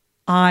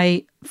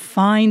 I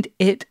find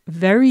it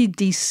very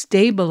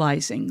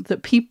destabilizing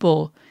that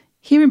people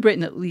here in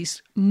Britain, at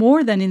least,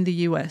 more than in the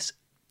US,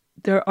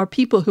 there are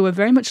people who are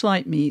very much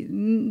like me.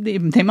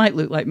 They might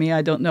look like me,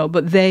 I don't know,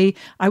 but I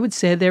would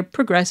say they're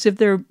progressive,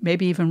 they're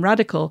maybe even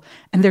radical,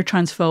 and they're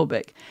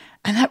transphobic.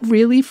 And that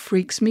really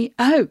freaks me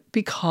out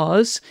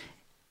because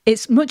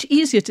it's much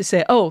easier to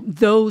say, oh,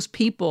 those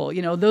people,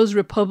 those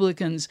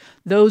Republicans,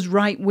 those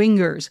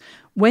right-wingers.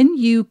 When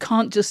you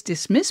can't just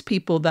dismiss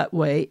people that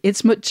way,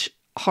 it's much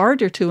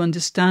harder to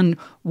understand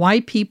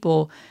why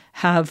people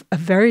have a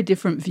very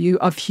different view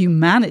of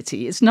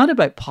humanity. It's not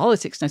about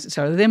politics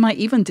necessarily. They might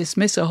even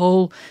dismiss a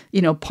whole,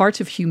 part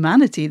of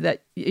humanity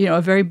that,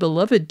 are very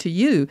beloved to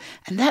you.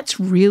 And that's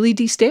really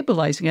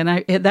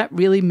destabilizing. And that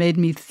really made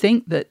me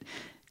think that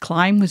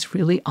Klein was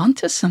really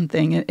onto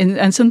something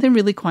and something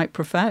really quite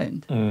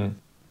profound. Mm.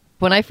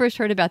 When I first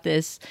heard about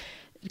this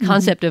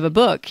concept of a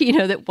book,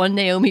 that one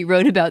Naomi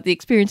wrote about the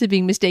experience of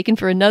being mistaken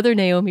for another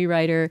Naomi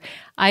writer,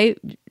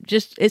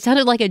 it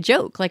sounded like a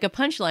joke, like a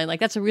punchline,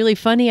 like that's a really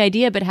funny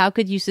idea, but how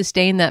could you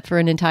sustain that for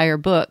an entire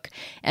book?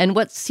 And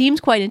what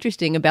seems quite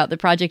interesting about the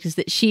project is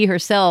that she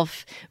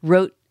herself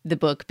wrote the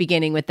book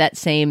beginning with that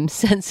same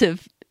sense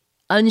of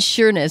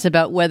unsureness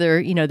about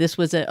whether, this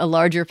was a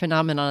larger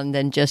phenomenon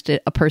than just a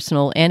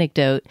personal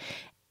anecdote.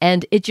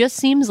 And it just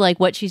seems like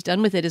what she's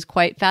done with it is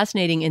quite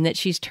fascinating in that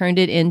she's turned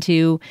it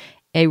into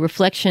a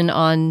reflection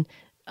on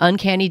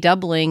uncanny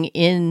doubling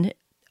in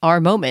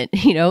our moment,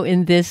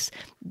 in this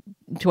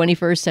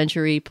 21st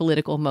century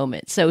political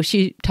moment. So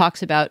she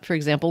talks about, for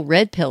example,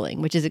 red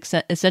pilling, which is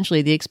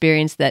essentially the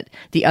experience that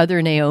the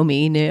other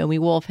Naomi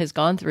Wolf, has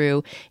gone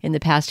through in the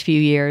past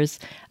few years.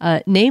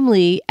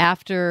 Namely,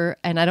 after,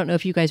 and I don't know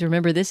if you guys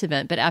remember this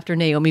event, but after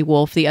Naomi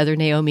Wolf, the other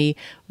Naomi,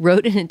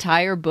 wrote an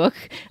entire book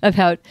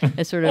about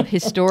a sort of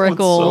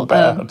historical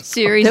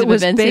series that of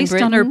was events in based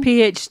Britain. on her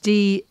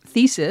PhD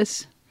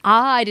thesis.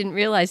 I didn't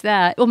realize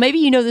that. Well, maybe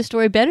you know the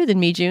story better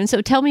than me, June.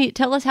 So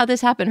tell us how this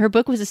happened. Her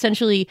book was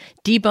essentially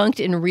debunked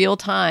in real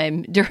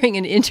time during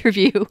an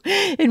interview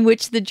in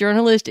which the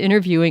journalist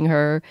interviewing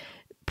her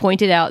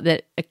pointed out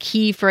that a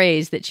key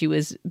phrase that she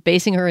was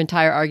basing her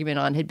entire argument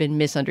on had been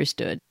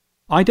misunderstood.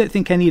 I don't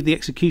think any of the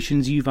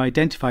executions you've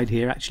identified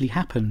here actually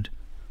happened.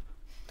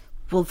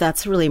 Well,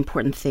 that's a really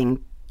important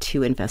thing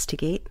to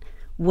investigate.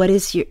 What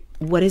is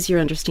your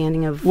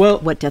understanding of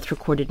what death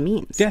recorded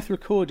means? Death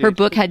recorded. Her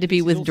book had to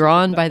be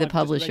withdrawn by the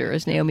publisher,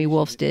 as Naomi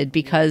Wolf's did,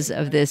 because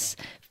of this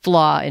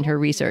flaw in her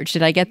research.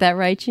 Did I get that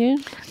right,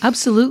 June?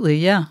 Absolutely,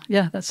 yeah.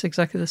 Yeah, that's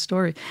exactly the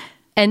story.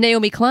 And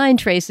Naomi Klein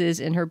traces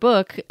in her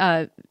book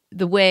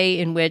the way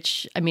in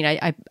which,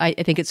 I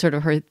think it's sort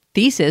of her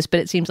thesis,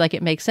 but it seems like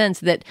it makes sense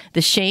that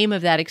the shame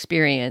of that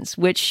experience,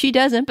 which she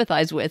does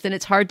empathize with, and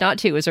it's hard not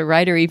to as a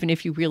writer, even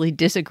if you really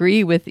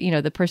disagree with,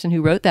 the person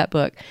who wrote that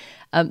book,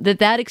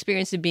 that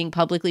experience of being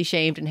publicly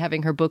shamed and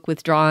having her book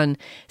withdrawn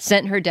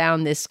sent her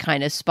down this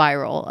kind of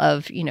spiral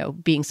of,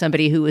 being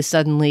somebody who was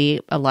suddenly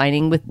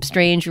aligning with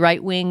strange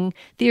right-wing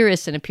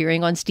theorists and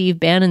appearing on Steve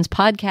Bannon's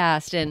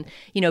podcast and,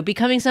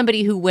 becoming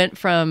somebody who went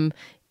from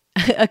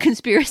a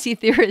conspiracy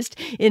theorist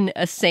in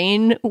a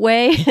sane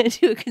way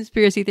to a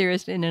conspiracy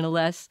theorist in a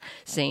less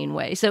sane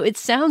way. So it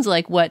sounds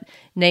like what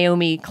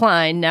Naomi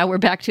Klein, now we're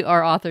back to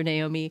our author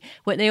Naomi,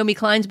 what Naomi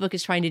Klein's book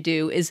is trying to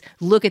do is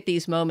look at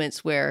these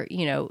moments where,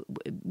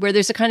 where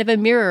there's a kind of a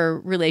mirror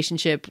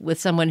relationship with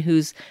someone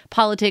whose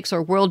politics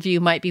or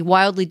worldview might be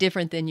wildly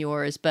different than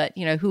yours, but,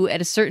 who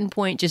at a certain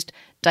point just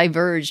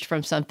diverged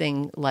from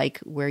something like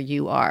where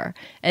you are.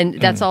 And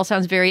that's all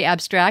sounds very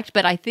abstract,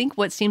 but I think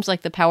what seems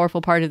like the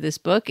powerful part of this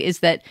book is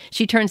that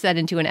she turns that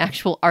into an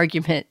actual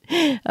argument.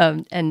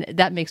 And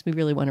that makes me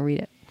really want to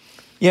read it.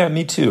 Yeah,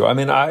 me too.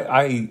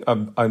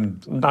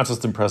 I'm not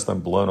just impressed,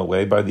 I'm blown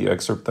away by the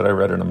excerpt that I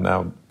read, and I'm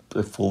now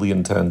fully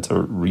intend to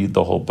read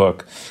the whole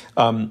book.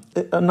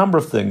 A number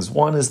of things.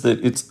 One is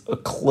that it's a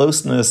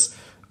closeness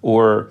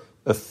or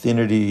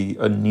affinity,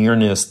 a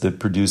nearness that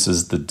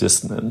produces the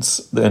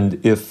dissonance.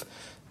 And if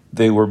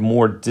they were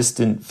more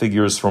distant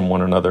figures from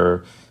one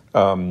another,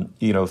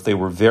 if they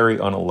were very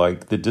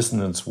unalike, the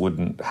dissonance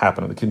wouldn't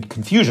happen. The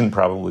confusion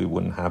probably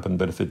wouldn't happen,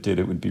 but if it did,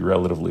 it would be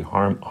relatively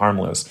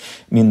harmless.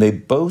 They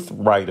both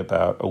write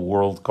about a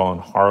world gone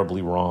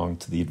horribly wrong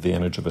to the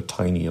advantage of a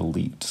tiny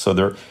elite.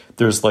 So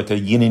there's like a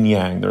yin and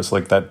yang. There's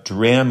like that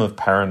dram of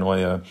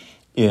paranoia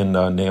in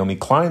Naomi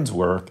Klein's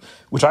work,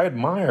 which I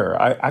admire.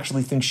 I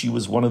actually think she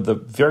was one of the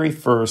very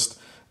first,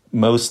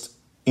 most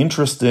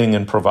interesting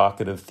and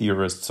provocative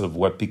theorists of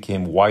what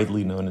became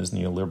widely known as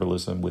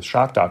neoliberalism with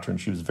shock doctrine.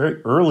 She was very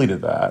early to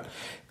that.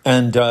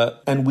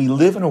 And we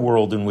live in a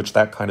world in which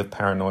that kind of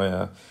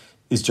paranoia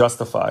is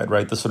justified,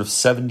 right? The sort of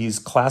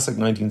 70s, classic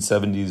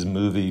 1970s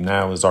movie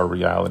now is our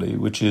reality,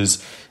 which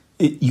is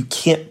you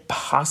can't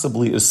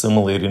possibly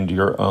assimilate into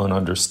your own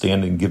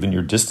understanding, given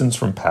your distance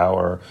from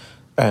power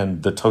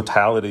and the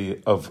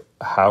totality of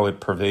how it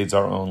pervades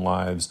our own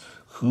lives,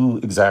 who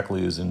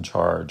exactly is in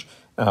charge.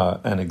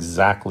 And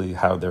exactly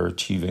how they're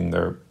achieving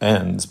their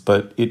ends.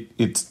 But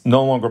it's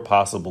no longer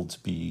possible to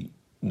be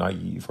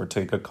naive or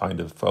take a kind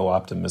of faux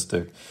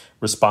optimistic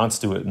response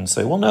to it and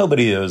say, well,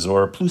 nobody is,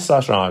 or plus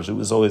ça change, it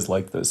was always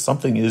like this.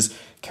 Something is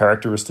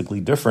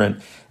characteristically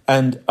different.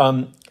 And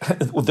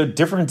the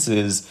difference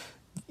is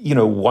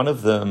one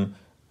of them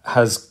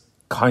has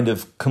kind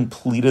of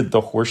completed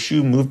the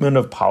horseshoe movement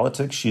of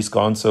politics. She's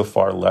gone so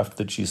far left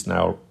that she's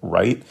now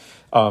right.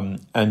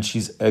 And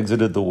she's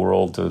exited the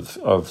world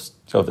of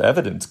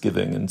evidence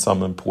giving in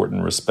some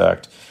important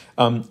respect.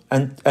 And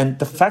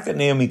the fact that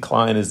Naomi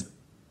Klein is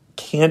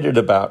candid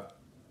about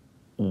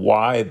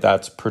why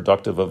that's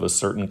productive of a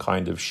certain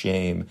kind of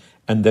shame,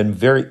 and then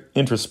very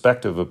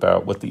introspective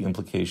about what the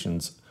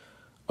implications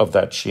of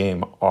that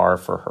shame are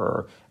for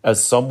her,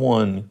 as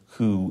someone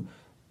who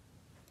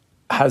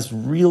has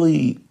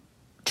really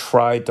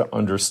tried to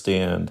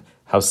understand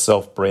how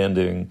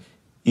self-branding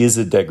is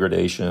a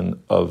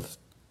degradation of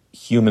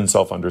human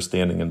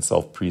self-understanding and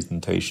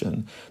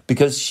self-presentation,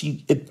 because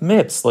she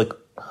admits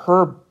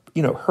her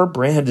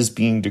brand is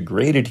being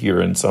degraded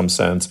here in some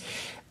sense.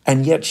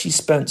 And yet she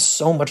spent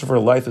so much of her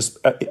life,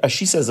 as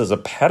she says, as a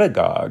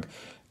pedagogue,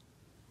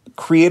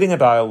 creating a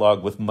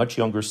dialogue with much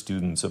younger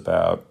students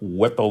about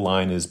what the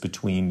line is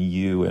between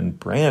you and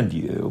brand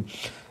you.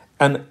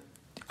 And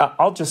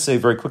I'll just say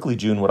very quickly,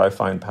 June, what I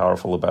find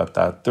powerful about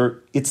that.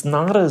 It's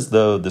not as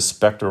though the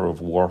specter of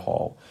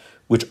Warhol,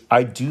 which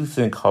I do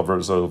think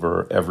hovers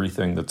over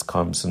everything that's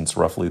come since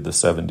roughly the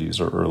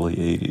 70s or early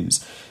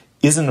 80s,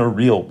 isn't a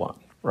real one,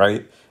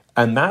 right?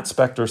 And that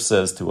specter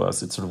says to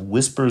us, it sort of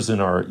whispers in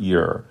our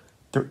ear,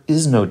 there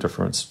is no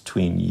difference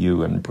between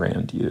you and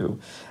brand you.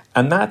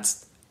 And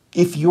that's,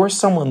 if you're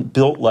someone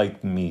built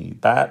like me,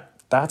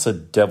 that's a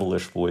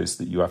devilish voice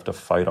that you have to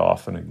fight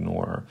off and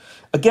ignore.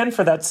 Again,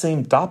 for that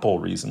same double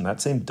reason.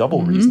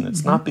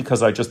 It's not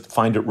because I just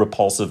find it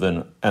repulsive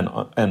and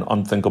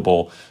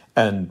unthinkable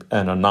and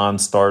a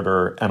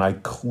non-starter, and I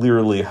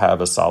clearly have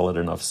a solid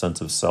enough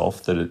sense of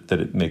self that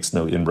it makes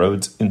no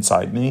inroads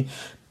inside me,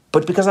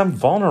 but because I'm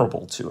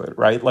vulnerable to it,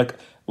 right?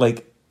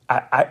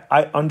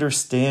 I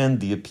understand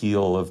the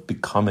appeal of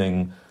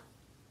becoming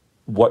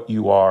what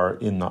you are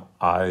in the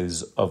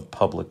eyes of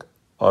public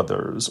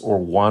others, or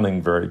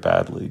wanting very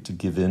badly to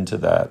give in to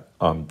that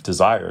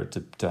desire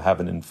to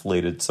have an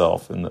inflated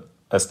self in the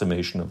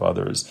estimation of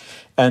others.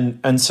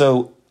 And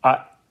so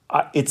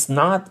it's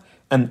not,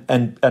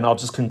 and I'll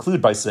just conclude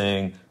by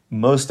saying,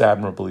 most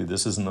admirably,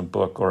 this isn't a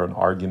book or an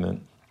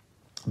argument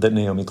that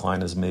Naomi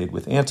Klein has made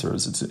with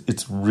answers.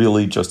 It's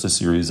really just a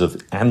series of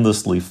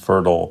endlessly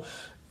fertile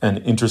and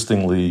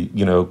interestingly,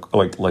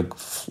 like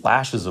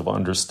flashes of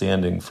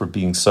understanding for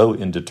being so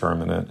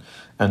indeterminate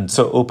and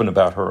so open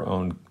about her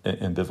own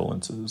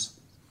ambivalences.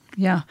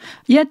 Yeah.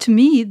 Yeah, to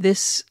me,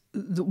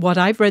 what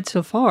I've read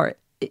so far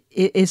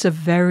is a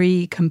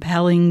very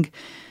compelling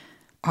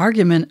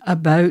argument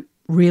about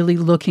really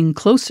looking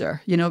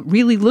closer,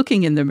 really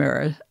looking in the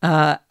mirror,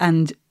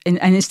 and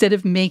instead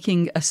of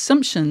making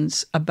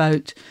assumptions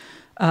about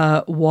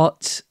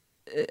what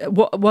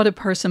a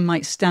person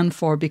might stand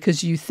for,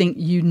 because you think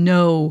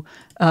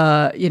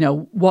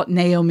what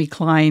Naomi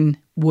Klein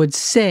would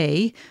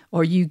say,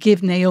 or you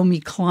give Naomi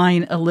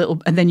Klein a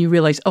little, and then you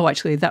realize, oh,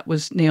 actually, that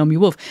was Naomi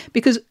Wolf.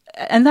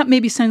 And that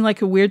maybe sounds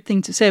like a weird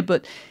thing to say,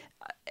 but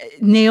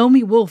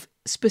Naomi Wolf,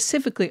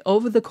 specifically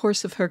over the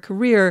course of her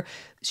career,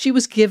 she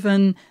was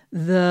given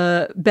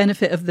the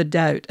benefit of the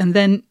doubt. And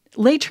then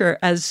later,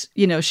 as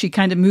she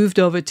kind of moved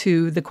over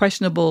to the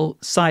questionable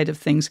side of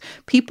things,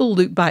 people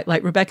look back,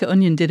 like Rebecca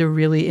Onion did a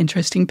really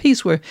interesting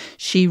piece where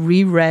she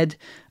reread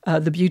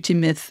The Beauty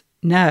Myth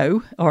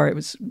now, or it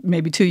was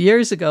maybe 2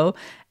 years ago,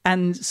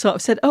 and sort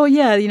of said, oh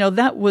yeah,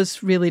 that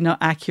was really not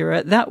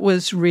accurate. That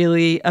was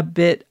really a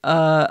bit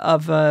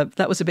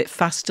that was a bit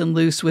fast and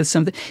loose with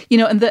something,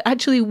 and that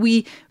actually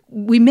we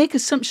make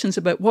assumptions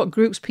about what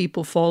groups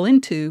people fall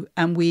into,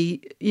 and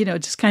we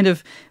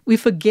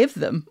forgive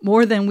them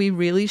more than we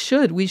really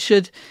should. We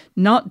should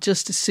not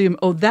just assume,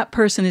 oh, that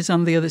person is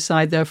on the other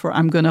side, therefore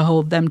I'm going to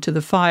hold them to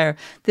the fire.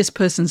 This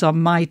person's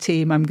on my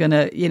team, I'm going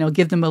to,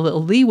 give them a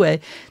little leeway.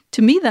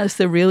 To me, that's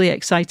the really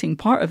exciting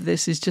part of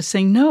this, is just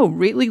saying, no,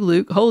 really,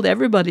 Luke, hold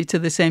everybody to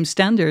the same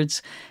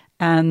standards,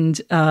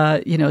 and,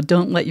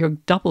 don't let your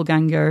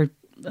doppelganger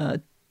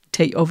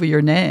take over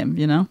your name,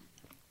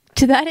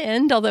 To that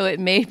end, although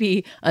it may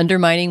be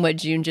undermining what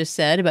June just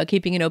said about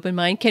keeping an open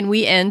mind, can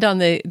we end on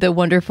the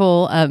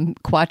wonderful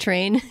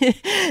quatrain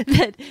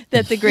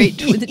that the great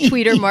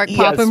tweeter Mark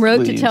Popham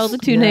wrote to tell the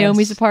two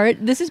Naomis apart?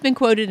 This has been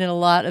quoted in a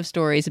lot of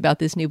stories about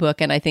this new book,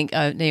 and I think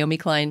Naomi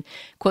Klein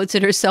quotes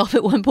it herself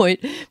at one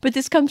point. But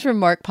this comes from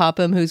Mark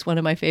Popham, who's one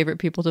of my favorite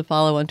people to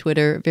follow on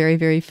Twitter. Very,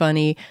 very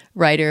funny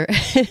writer.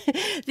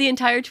 The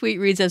entire tweet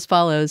reads as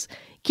follows: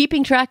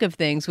 keeping track of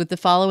things with the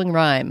following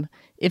rhyme.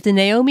 If the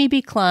Naomi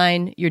be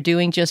Klein, you're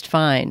doing just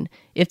fine.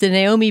 If the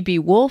Naomi be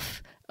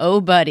Wolf,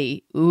 oh,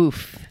 buddy,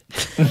 oof.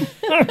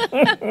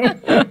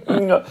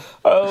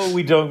 Oh,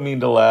 we don't mean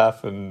to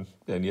laugh, and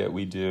yet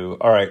we do.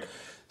 All right.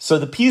 So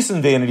the piece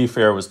in Vanity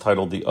Fair was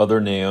titled The Other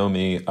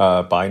Naomi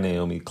by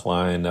Naomi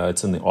Klein.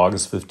 It's in the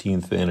August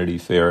 15th Vanity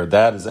Fair.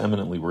 That is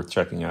eminently worth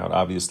checking out,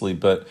 obviously.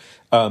 But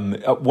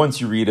once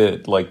you read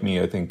it, like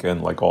me, I think,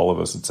 and like all of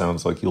us, it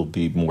sounds like you'll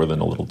be more than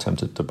a little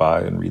tempted to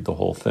buy and read the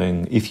whole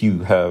thing. If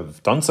you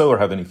have done so or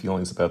have any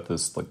feelings about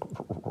this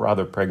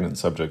rather pregnant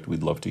subject,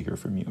 we'd love to hear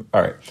from you.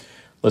 All right,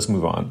 let's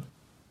move on.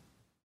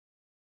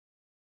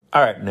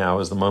 All right, now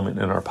is the moment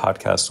in our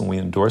podcast when we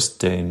endorse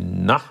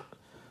Dana.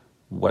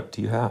 What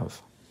do you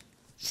have?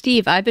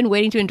 Steve, I've been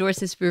waiting to endorse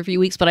this for a few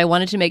weeks, but I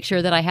wanted to make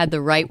sure that I had the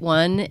right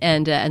one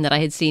and that I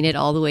had seen it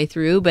all the way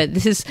through. But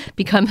this has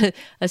become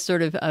a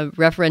sort of a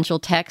referential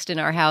text in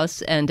our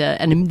house. And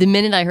the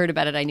minute I heard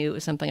about it, I knew it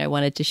was something I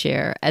wanted to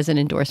share as an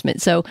endorsement.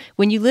 So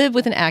when you live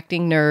with an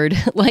acting nerd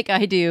like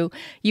I do,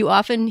 you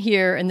often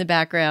hear in the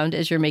background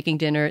as you're making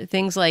dinner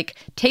things like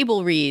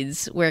table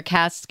reads, where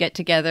casts get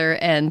together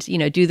and,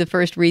 do the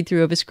first read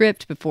through of a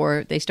script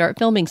before they start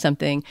filming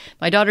something.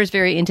 My daughter's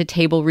very into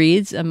table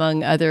reads,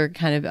 among other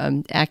kind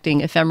of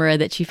acting ephemera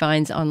that she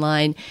finds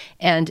online.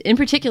 And in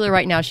particular,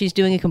 right now, she's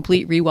doing a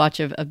complete rewatch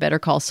of Better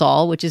Call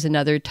Saul, which is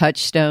another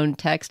touchstone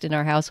text in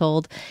our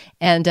household.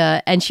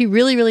 And she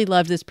really, really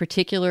loved this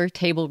particular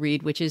table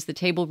read, which is the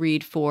table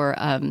read for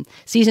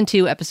season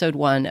 2, episode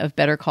 1 of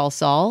Better Call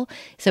Saul.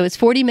 So it's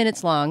 40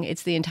 minutes long.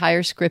 It's the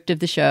entire script of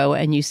the show,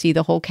 and you see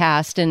the whole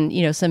cast and,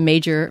 some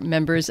major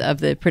members of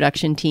the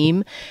production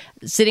team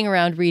sitting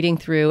around reading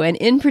through. And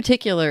in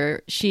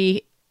particular,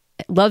 she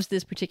loves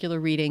this particular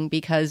reading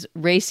because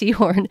Ray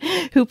Seahorn,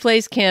 who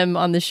plays Kim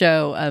on the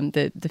show,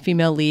 the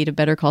female lead of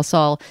Better Call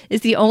Saul,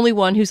 is the only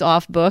one who's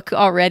off book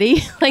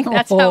already.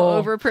 That's how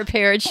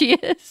over-prepared she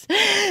is.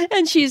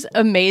 And she's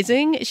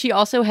amazing. She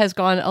also has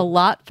gone a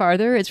lot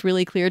farther. It's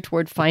really clear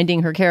toward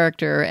finding her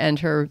character and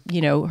her,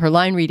 her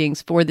line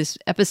readings for this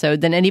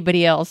episode than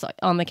anybody else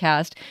on the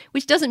cast,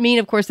 which doesn't mean,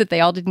 of course, that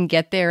they all didn't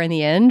get there in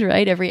the end,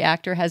 right? Every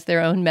actor has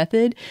their own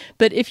method.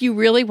 But if you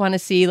really want to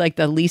see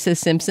the Lisa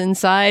Simpson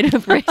side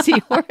of Ray Seahorn,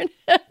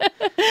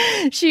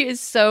 she is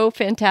so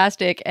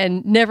fantastic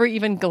and never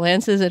even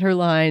glances at her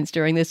lines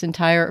during this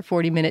entire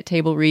 40-minute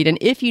table read. And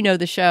if you know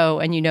the show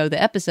and you know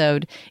the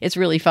episode, it's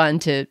really fun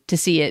to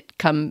see it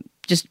come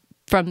just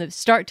from the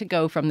start to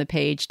go from the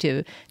page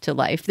to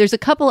life. There's a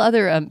couple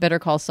other Better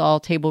Call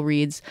Saul table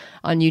reads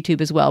on YouTube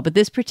as well, but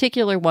this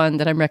particular one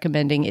that I'm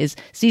recommending is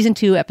season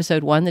 2,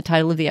 episode 1. The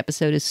title of the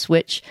episode is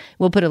Switch.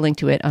 We'll put a link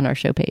to it on our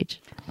show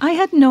page. I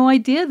had no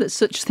idea that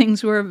such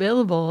things were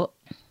available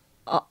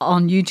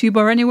on YouTube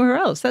or anywhere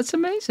else. That's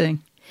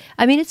amazing.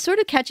 I mean, it's sort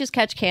of catch as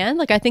catch can.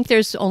 I think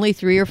there's only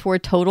 3 or 4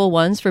 total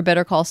ones for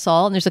Better Call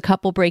Saul, and there's a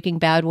couple Breaking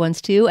Bad ones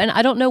too. And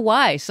I don't know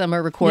why some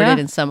are recorded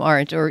and some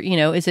aren't, or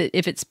is it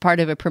if it's part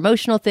of a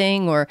promotional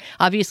thing, or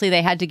obviously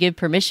they had to give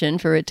permission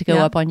for it to go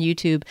up on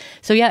YouTube.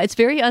 So it's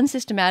very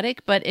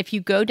unsystematic. But if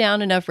you go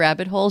down enough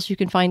rabbit holes, you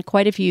can find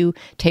quite a few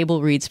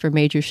table reads for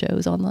major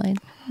shows online.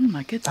 Oh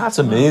my goodness, that's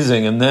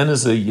amazing. And then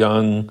as a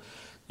young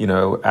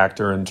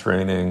actor in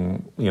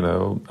training,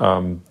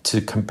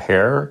 to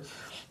compare,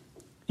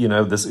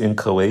 this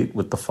inchoate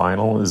with the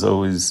final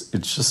it's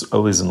just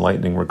always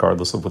enlightening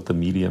regardless of what the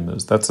medium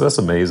is. That's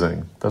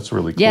amazing. That's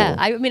really cool. Yeah,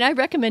 I mean, I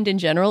recommend in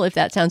general, if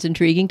that sounds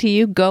intriguing to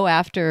you, go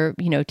after,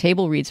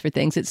 table reads for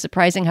things. It's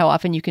surprising how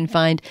often you can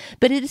find,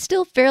 but it is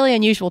still fairly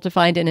unusual to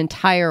find an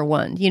entire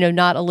one,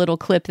 not a little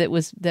clip that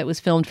was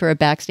filmed for a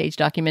backstage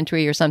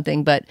documentary or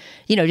something, but,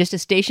 just a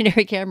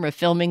stationary camera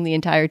filming the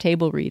entire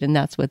table read, and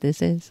that's what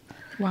this is.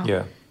 Wow.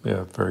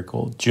 Yeah, very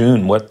cool.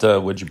 June, what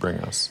would you bring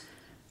us?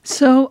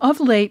 So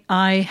of late,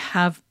 I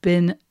have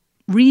been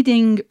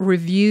reading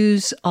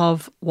reviews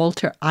of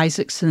Walter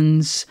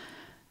Isaacson's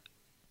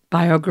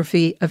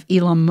biography of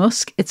Elon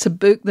Musk. It's a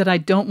book that I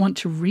don't want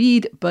to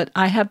read, but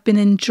I have been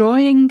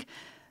enjoying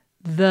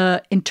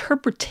the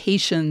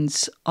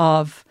interpretations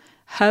of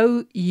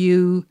how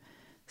you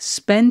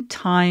spend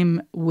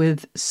time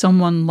with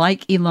someone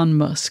like Elon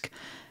Musk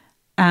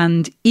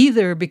and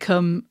either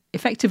become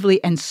effectively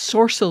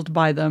ensorcelled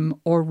by them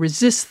or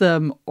resist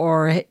them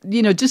or,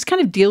 just kind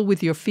of deal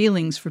with your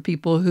feelings for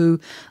people who,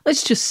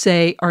 let's just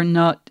say, are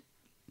not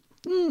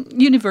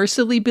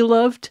universally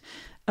beloved,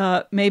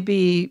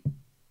 maybe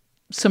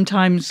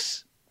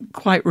sometimes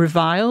quite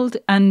reviled.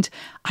 And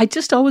I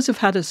just always have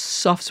had a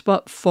soft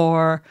spot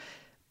for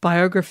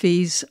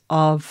biographies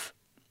of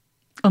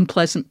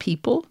unpleasant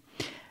people.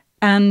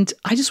 And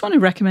I just want to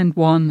recommend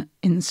one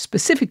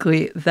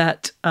specifically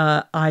that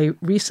I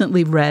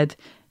recently read.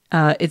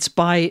 It's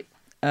by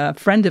a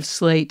friend of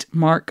Slate,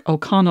 Mark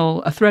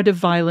O'Connell, A Thread of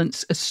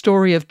Violence, A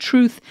Story of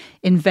Truth,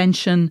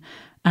 Invention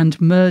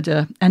and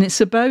Murder. And it's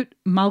about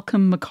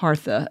Malcolm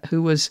MacArthur,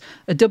 who was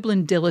a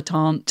Dublin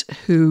dilettante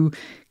who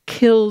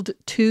killed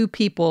 2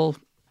 people,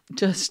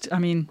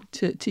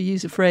 to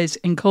use a phrase,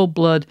 in cold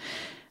blood,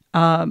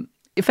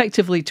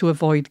 effectively to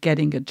avoid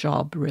getting a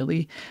job,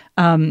 really.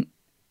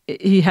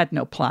 He had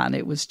no plan.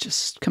 It was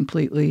just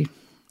completely,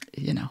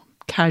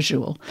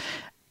 casual.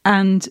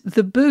 And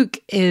the book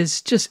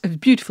is just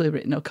beautifully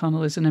written.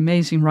 O'Connell is an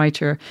amazing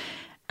writer.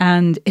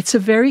 And it's a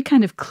very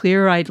kind of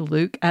clear-eyed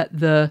look at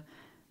the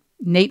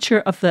nature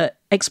of the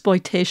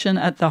exploitation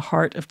at the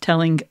heart of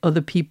telling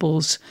other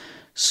people's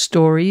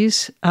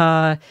stories.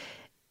 For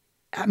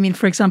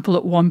example,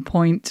 at one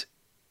point,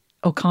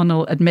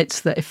 O'Connell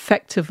admits that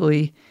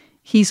effectively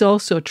he's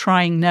also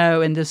trying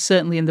now, and has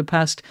certainly in the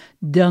past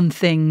done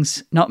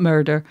things, not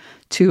murder,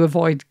 to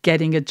avoid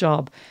getting a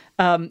job.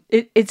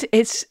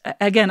 It's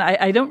again,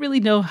 I don't really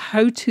know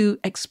how to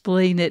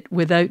explain it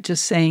without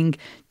just saying,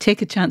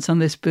 take a chance on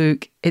this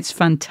book. It's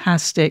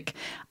fantastic.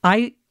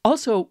 I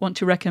also want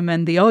to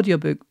recommend the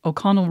audiobook.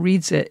 O'Connell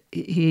reads it.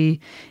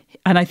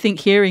 And I think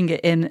hearing it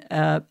in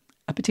a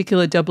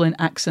particular Dublin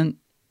accent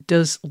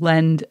does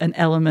lend an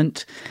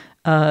element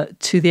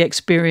to the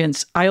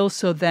experience. I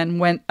also then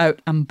went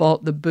out and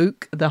bought the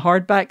book, the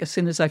hardback, as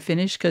soon as I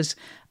finished, because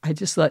I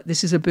just thought,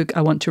 this is a book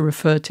I want to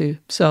refer to.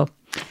 So,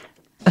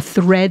 A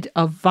Thread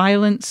of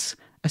Violence,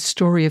 A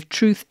Story of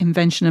Truth,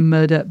 Invention and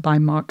Murder by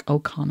Mark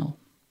O'Connell.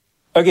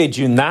 Okay,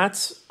 June,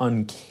 that's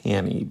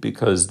uncanny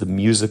because the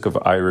music of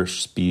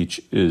Irish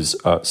speech is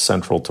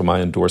central to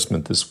my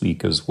endorsement this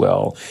week as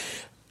well.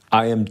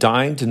 I am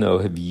dying to know,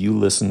 have you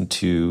listened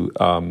to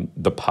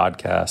the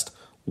podcast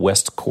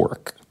West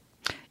Cork?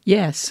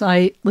 Yes,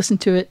 I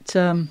listened to it,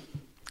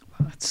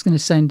 it's going to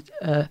sound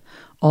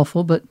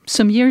awful, but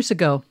some years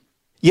ago.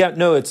 Yeah,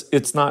 no,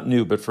 it's not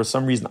new, but for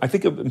some reason, I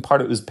think in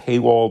part it was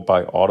paywalled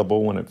by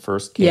Audible when it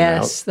first came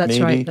out. Yes, that's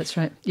right, that's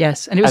right.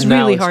 Yes, and it was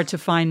really hard to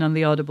find on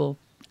the Audible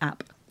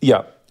app.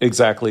 Yeah,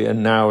 exactly.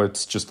 And now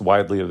it's just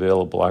widely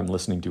available. I'm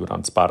listening to it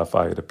on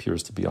Spotify. It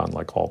appears to be on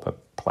like all the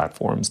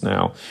platforms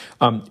now.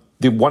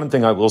 The one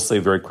thing I will say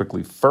very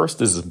quickly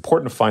first is it's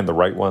important to find the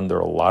right one. There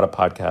are a lot of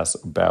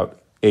podcasts about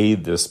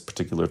this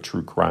particular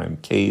true crime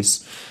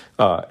case,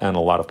 and a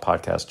lot of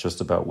podcasts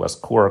just about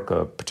West Cork,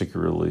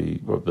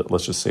 particularly,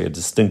 let's just say, a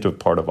distinctive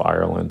part of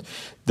Ireland.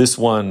 This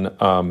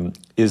one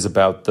is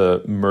about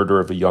the murder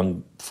of a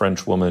young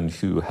French woman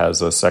who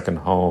has a second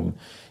home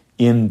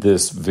in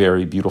this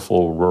very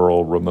beautiful,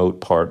 rural, remote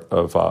part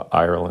of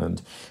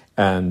Ireland.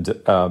 And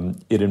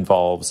it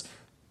involves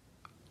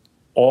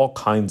all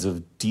kinds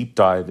of deep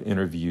dive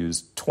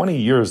interviews 20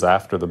 years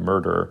after the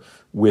murder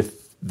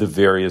with the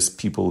various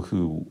people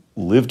who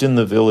lived in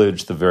the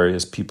village, the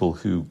various people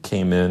who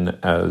came in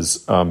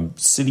as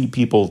city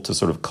people to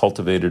sort of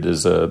cultivate it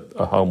as a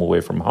home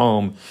away from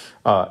home,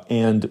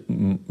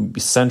 and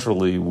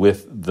centrally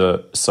with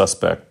the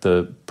suspect,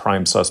 the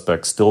prime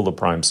suspect, still the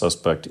prime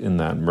suspect in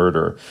that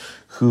murder,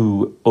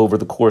 who over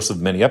the course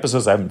of many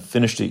episodes, I haven't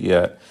finished it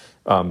yet,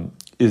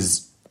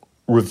 is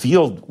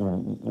revealed,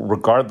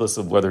 regardless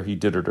of whether he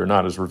did it or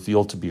not, is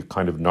revealed to be a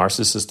kind of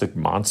narcissistic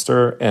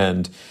monster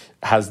and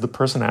has the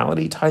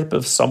personality type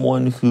of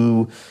someone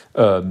who,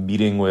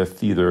 meeting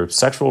with either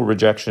sexual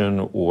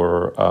rejection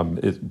or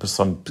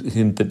some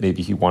hint that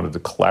maybe he wanted to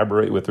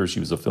collaborate with her,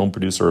 she was a film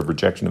producer, of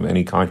rejection of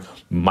any kind,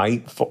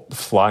 might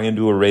fly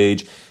into a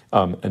rage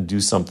and do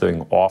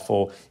something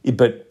awful.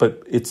 But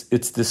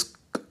it's this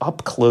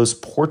up-close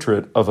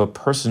portrait of a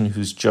person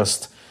who's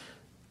just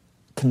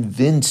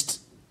convinced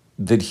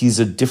that he's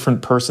a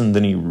different person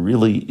than he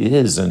really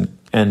is.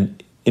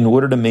 And in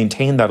order to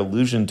maintain that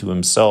illusion to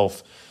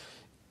himself,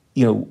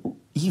 you know,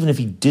 even if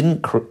he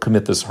didn't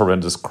commit this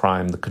horrendous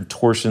crime, the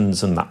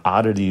contortions and the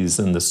oddities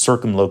and the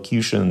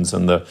circumlocutions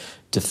and the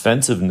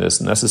defensiveness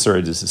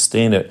necessary to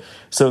sustain it.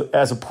 So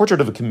as a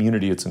portrait of a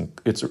community, it's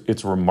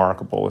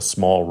remarkable, a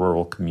small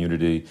rural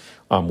community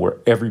where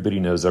everybody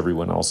knows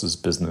everyone else's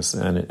business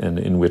and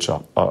in which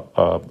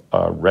a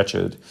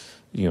wretched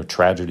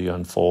tragedy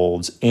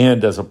unfolds,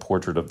 and as a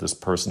portrait of this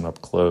person up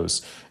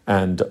close.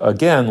 And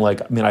again,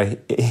 I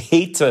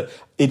hate to,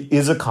 it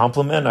is a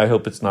compliment. I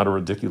hope it's not a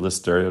ridiculous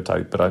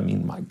stereotype, but I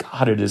mean, my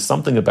God, it is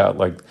something about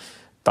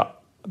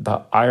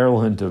the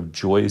Ireland of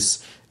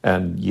Joyce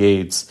and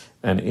Yeats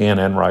and Anne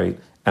Enright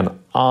and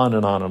on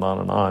and on and on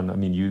and on. I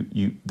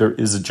mean, there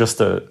is just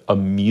a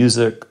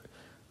music.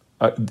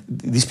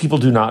 These people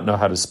do not know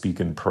how to speak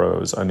in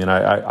prose. I mean,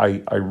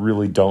 I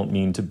really don't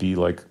mean to be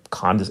like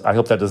I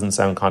hope that doesn't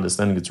sound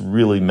condescending. It's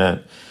really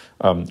meant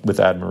with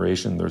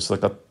admiration. There's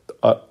like a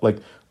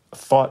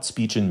thought,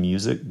 speech, and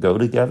music go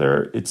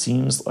together. It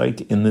seems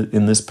like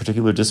in this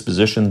particular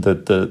disposition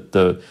that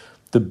the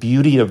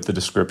beauty of the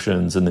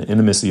descriptions and the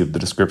intimacy of the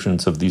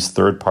descriptions of these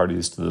third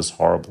parties to this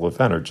horrible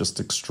event are just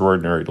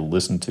extraordinary to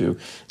listen to.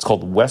 It's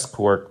called West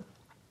Cork.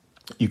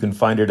 You can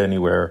find it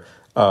anywhere.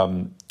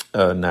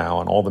 Now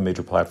on all the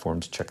major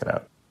platforms. Check it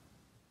out.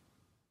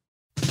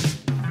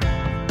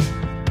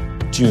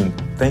 June,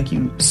 thank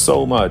you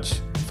so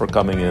much for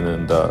coming in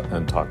and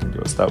talking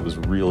to us. That was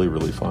really,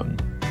 really fun.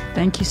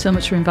 Thank you so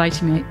much for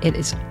inviting me. It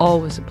is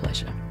always a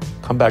pleasure.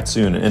 Come back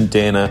soon. And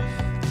Dana,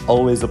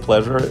 always a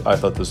pleasure. I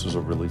thought this was a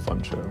really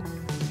fun show.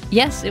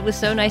 Yes, it was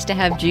so nice to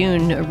have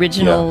June,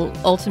 original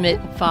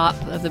ultimate fop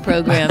of the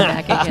program,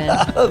 back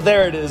again.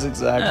 There it is,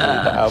 exactly,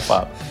 the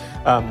outfop.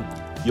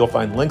 You'll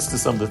find links to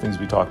some of the things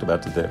we talked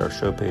about today at our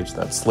show page.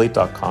 That's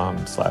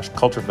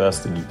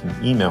slate.com/culturefest, and you can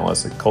email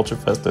us at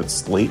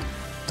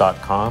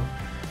culturefest@slate.com.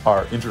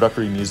 Our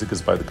introductory music is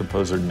by the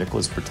composer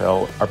Nicholas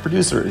Bertel. Our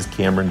producer is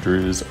Cameron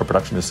Drews. Our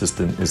production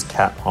assistant is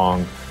Kat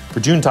Hong. For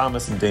June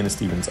Thomas and Dana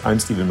Stevens, I'm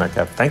Stephen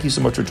Metcalf. Thank you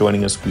so much for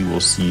joining us. We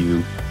will see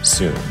you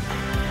soon.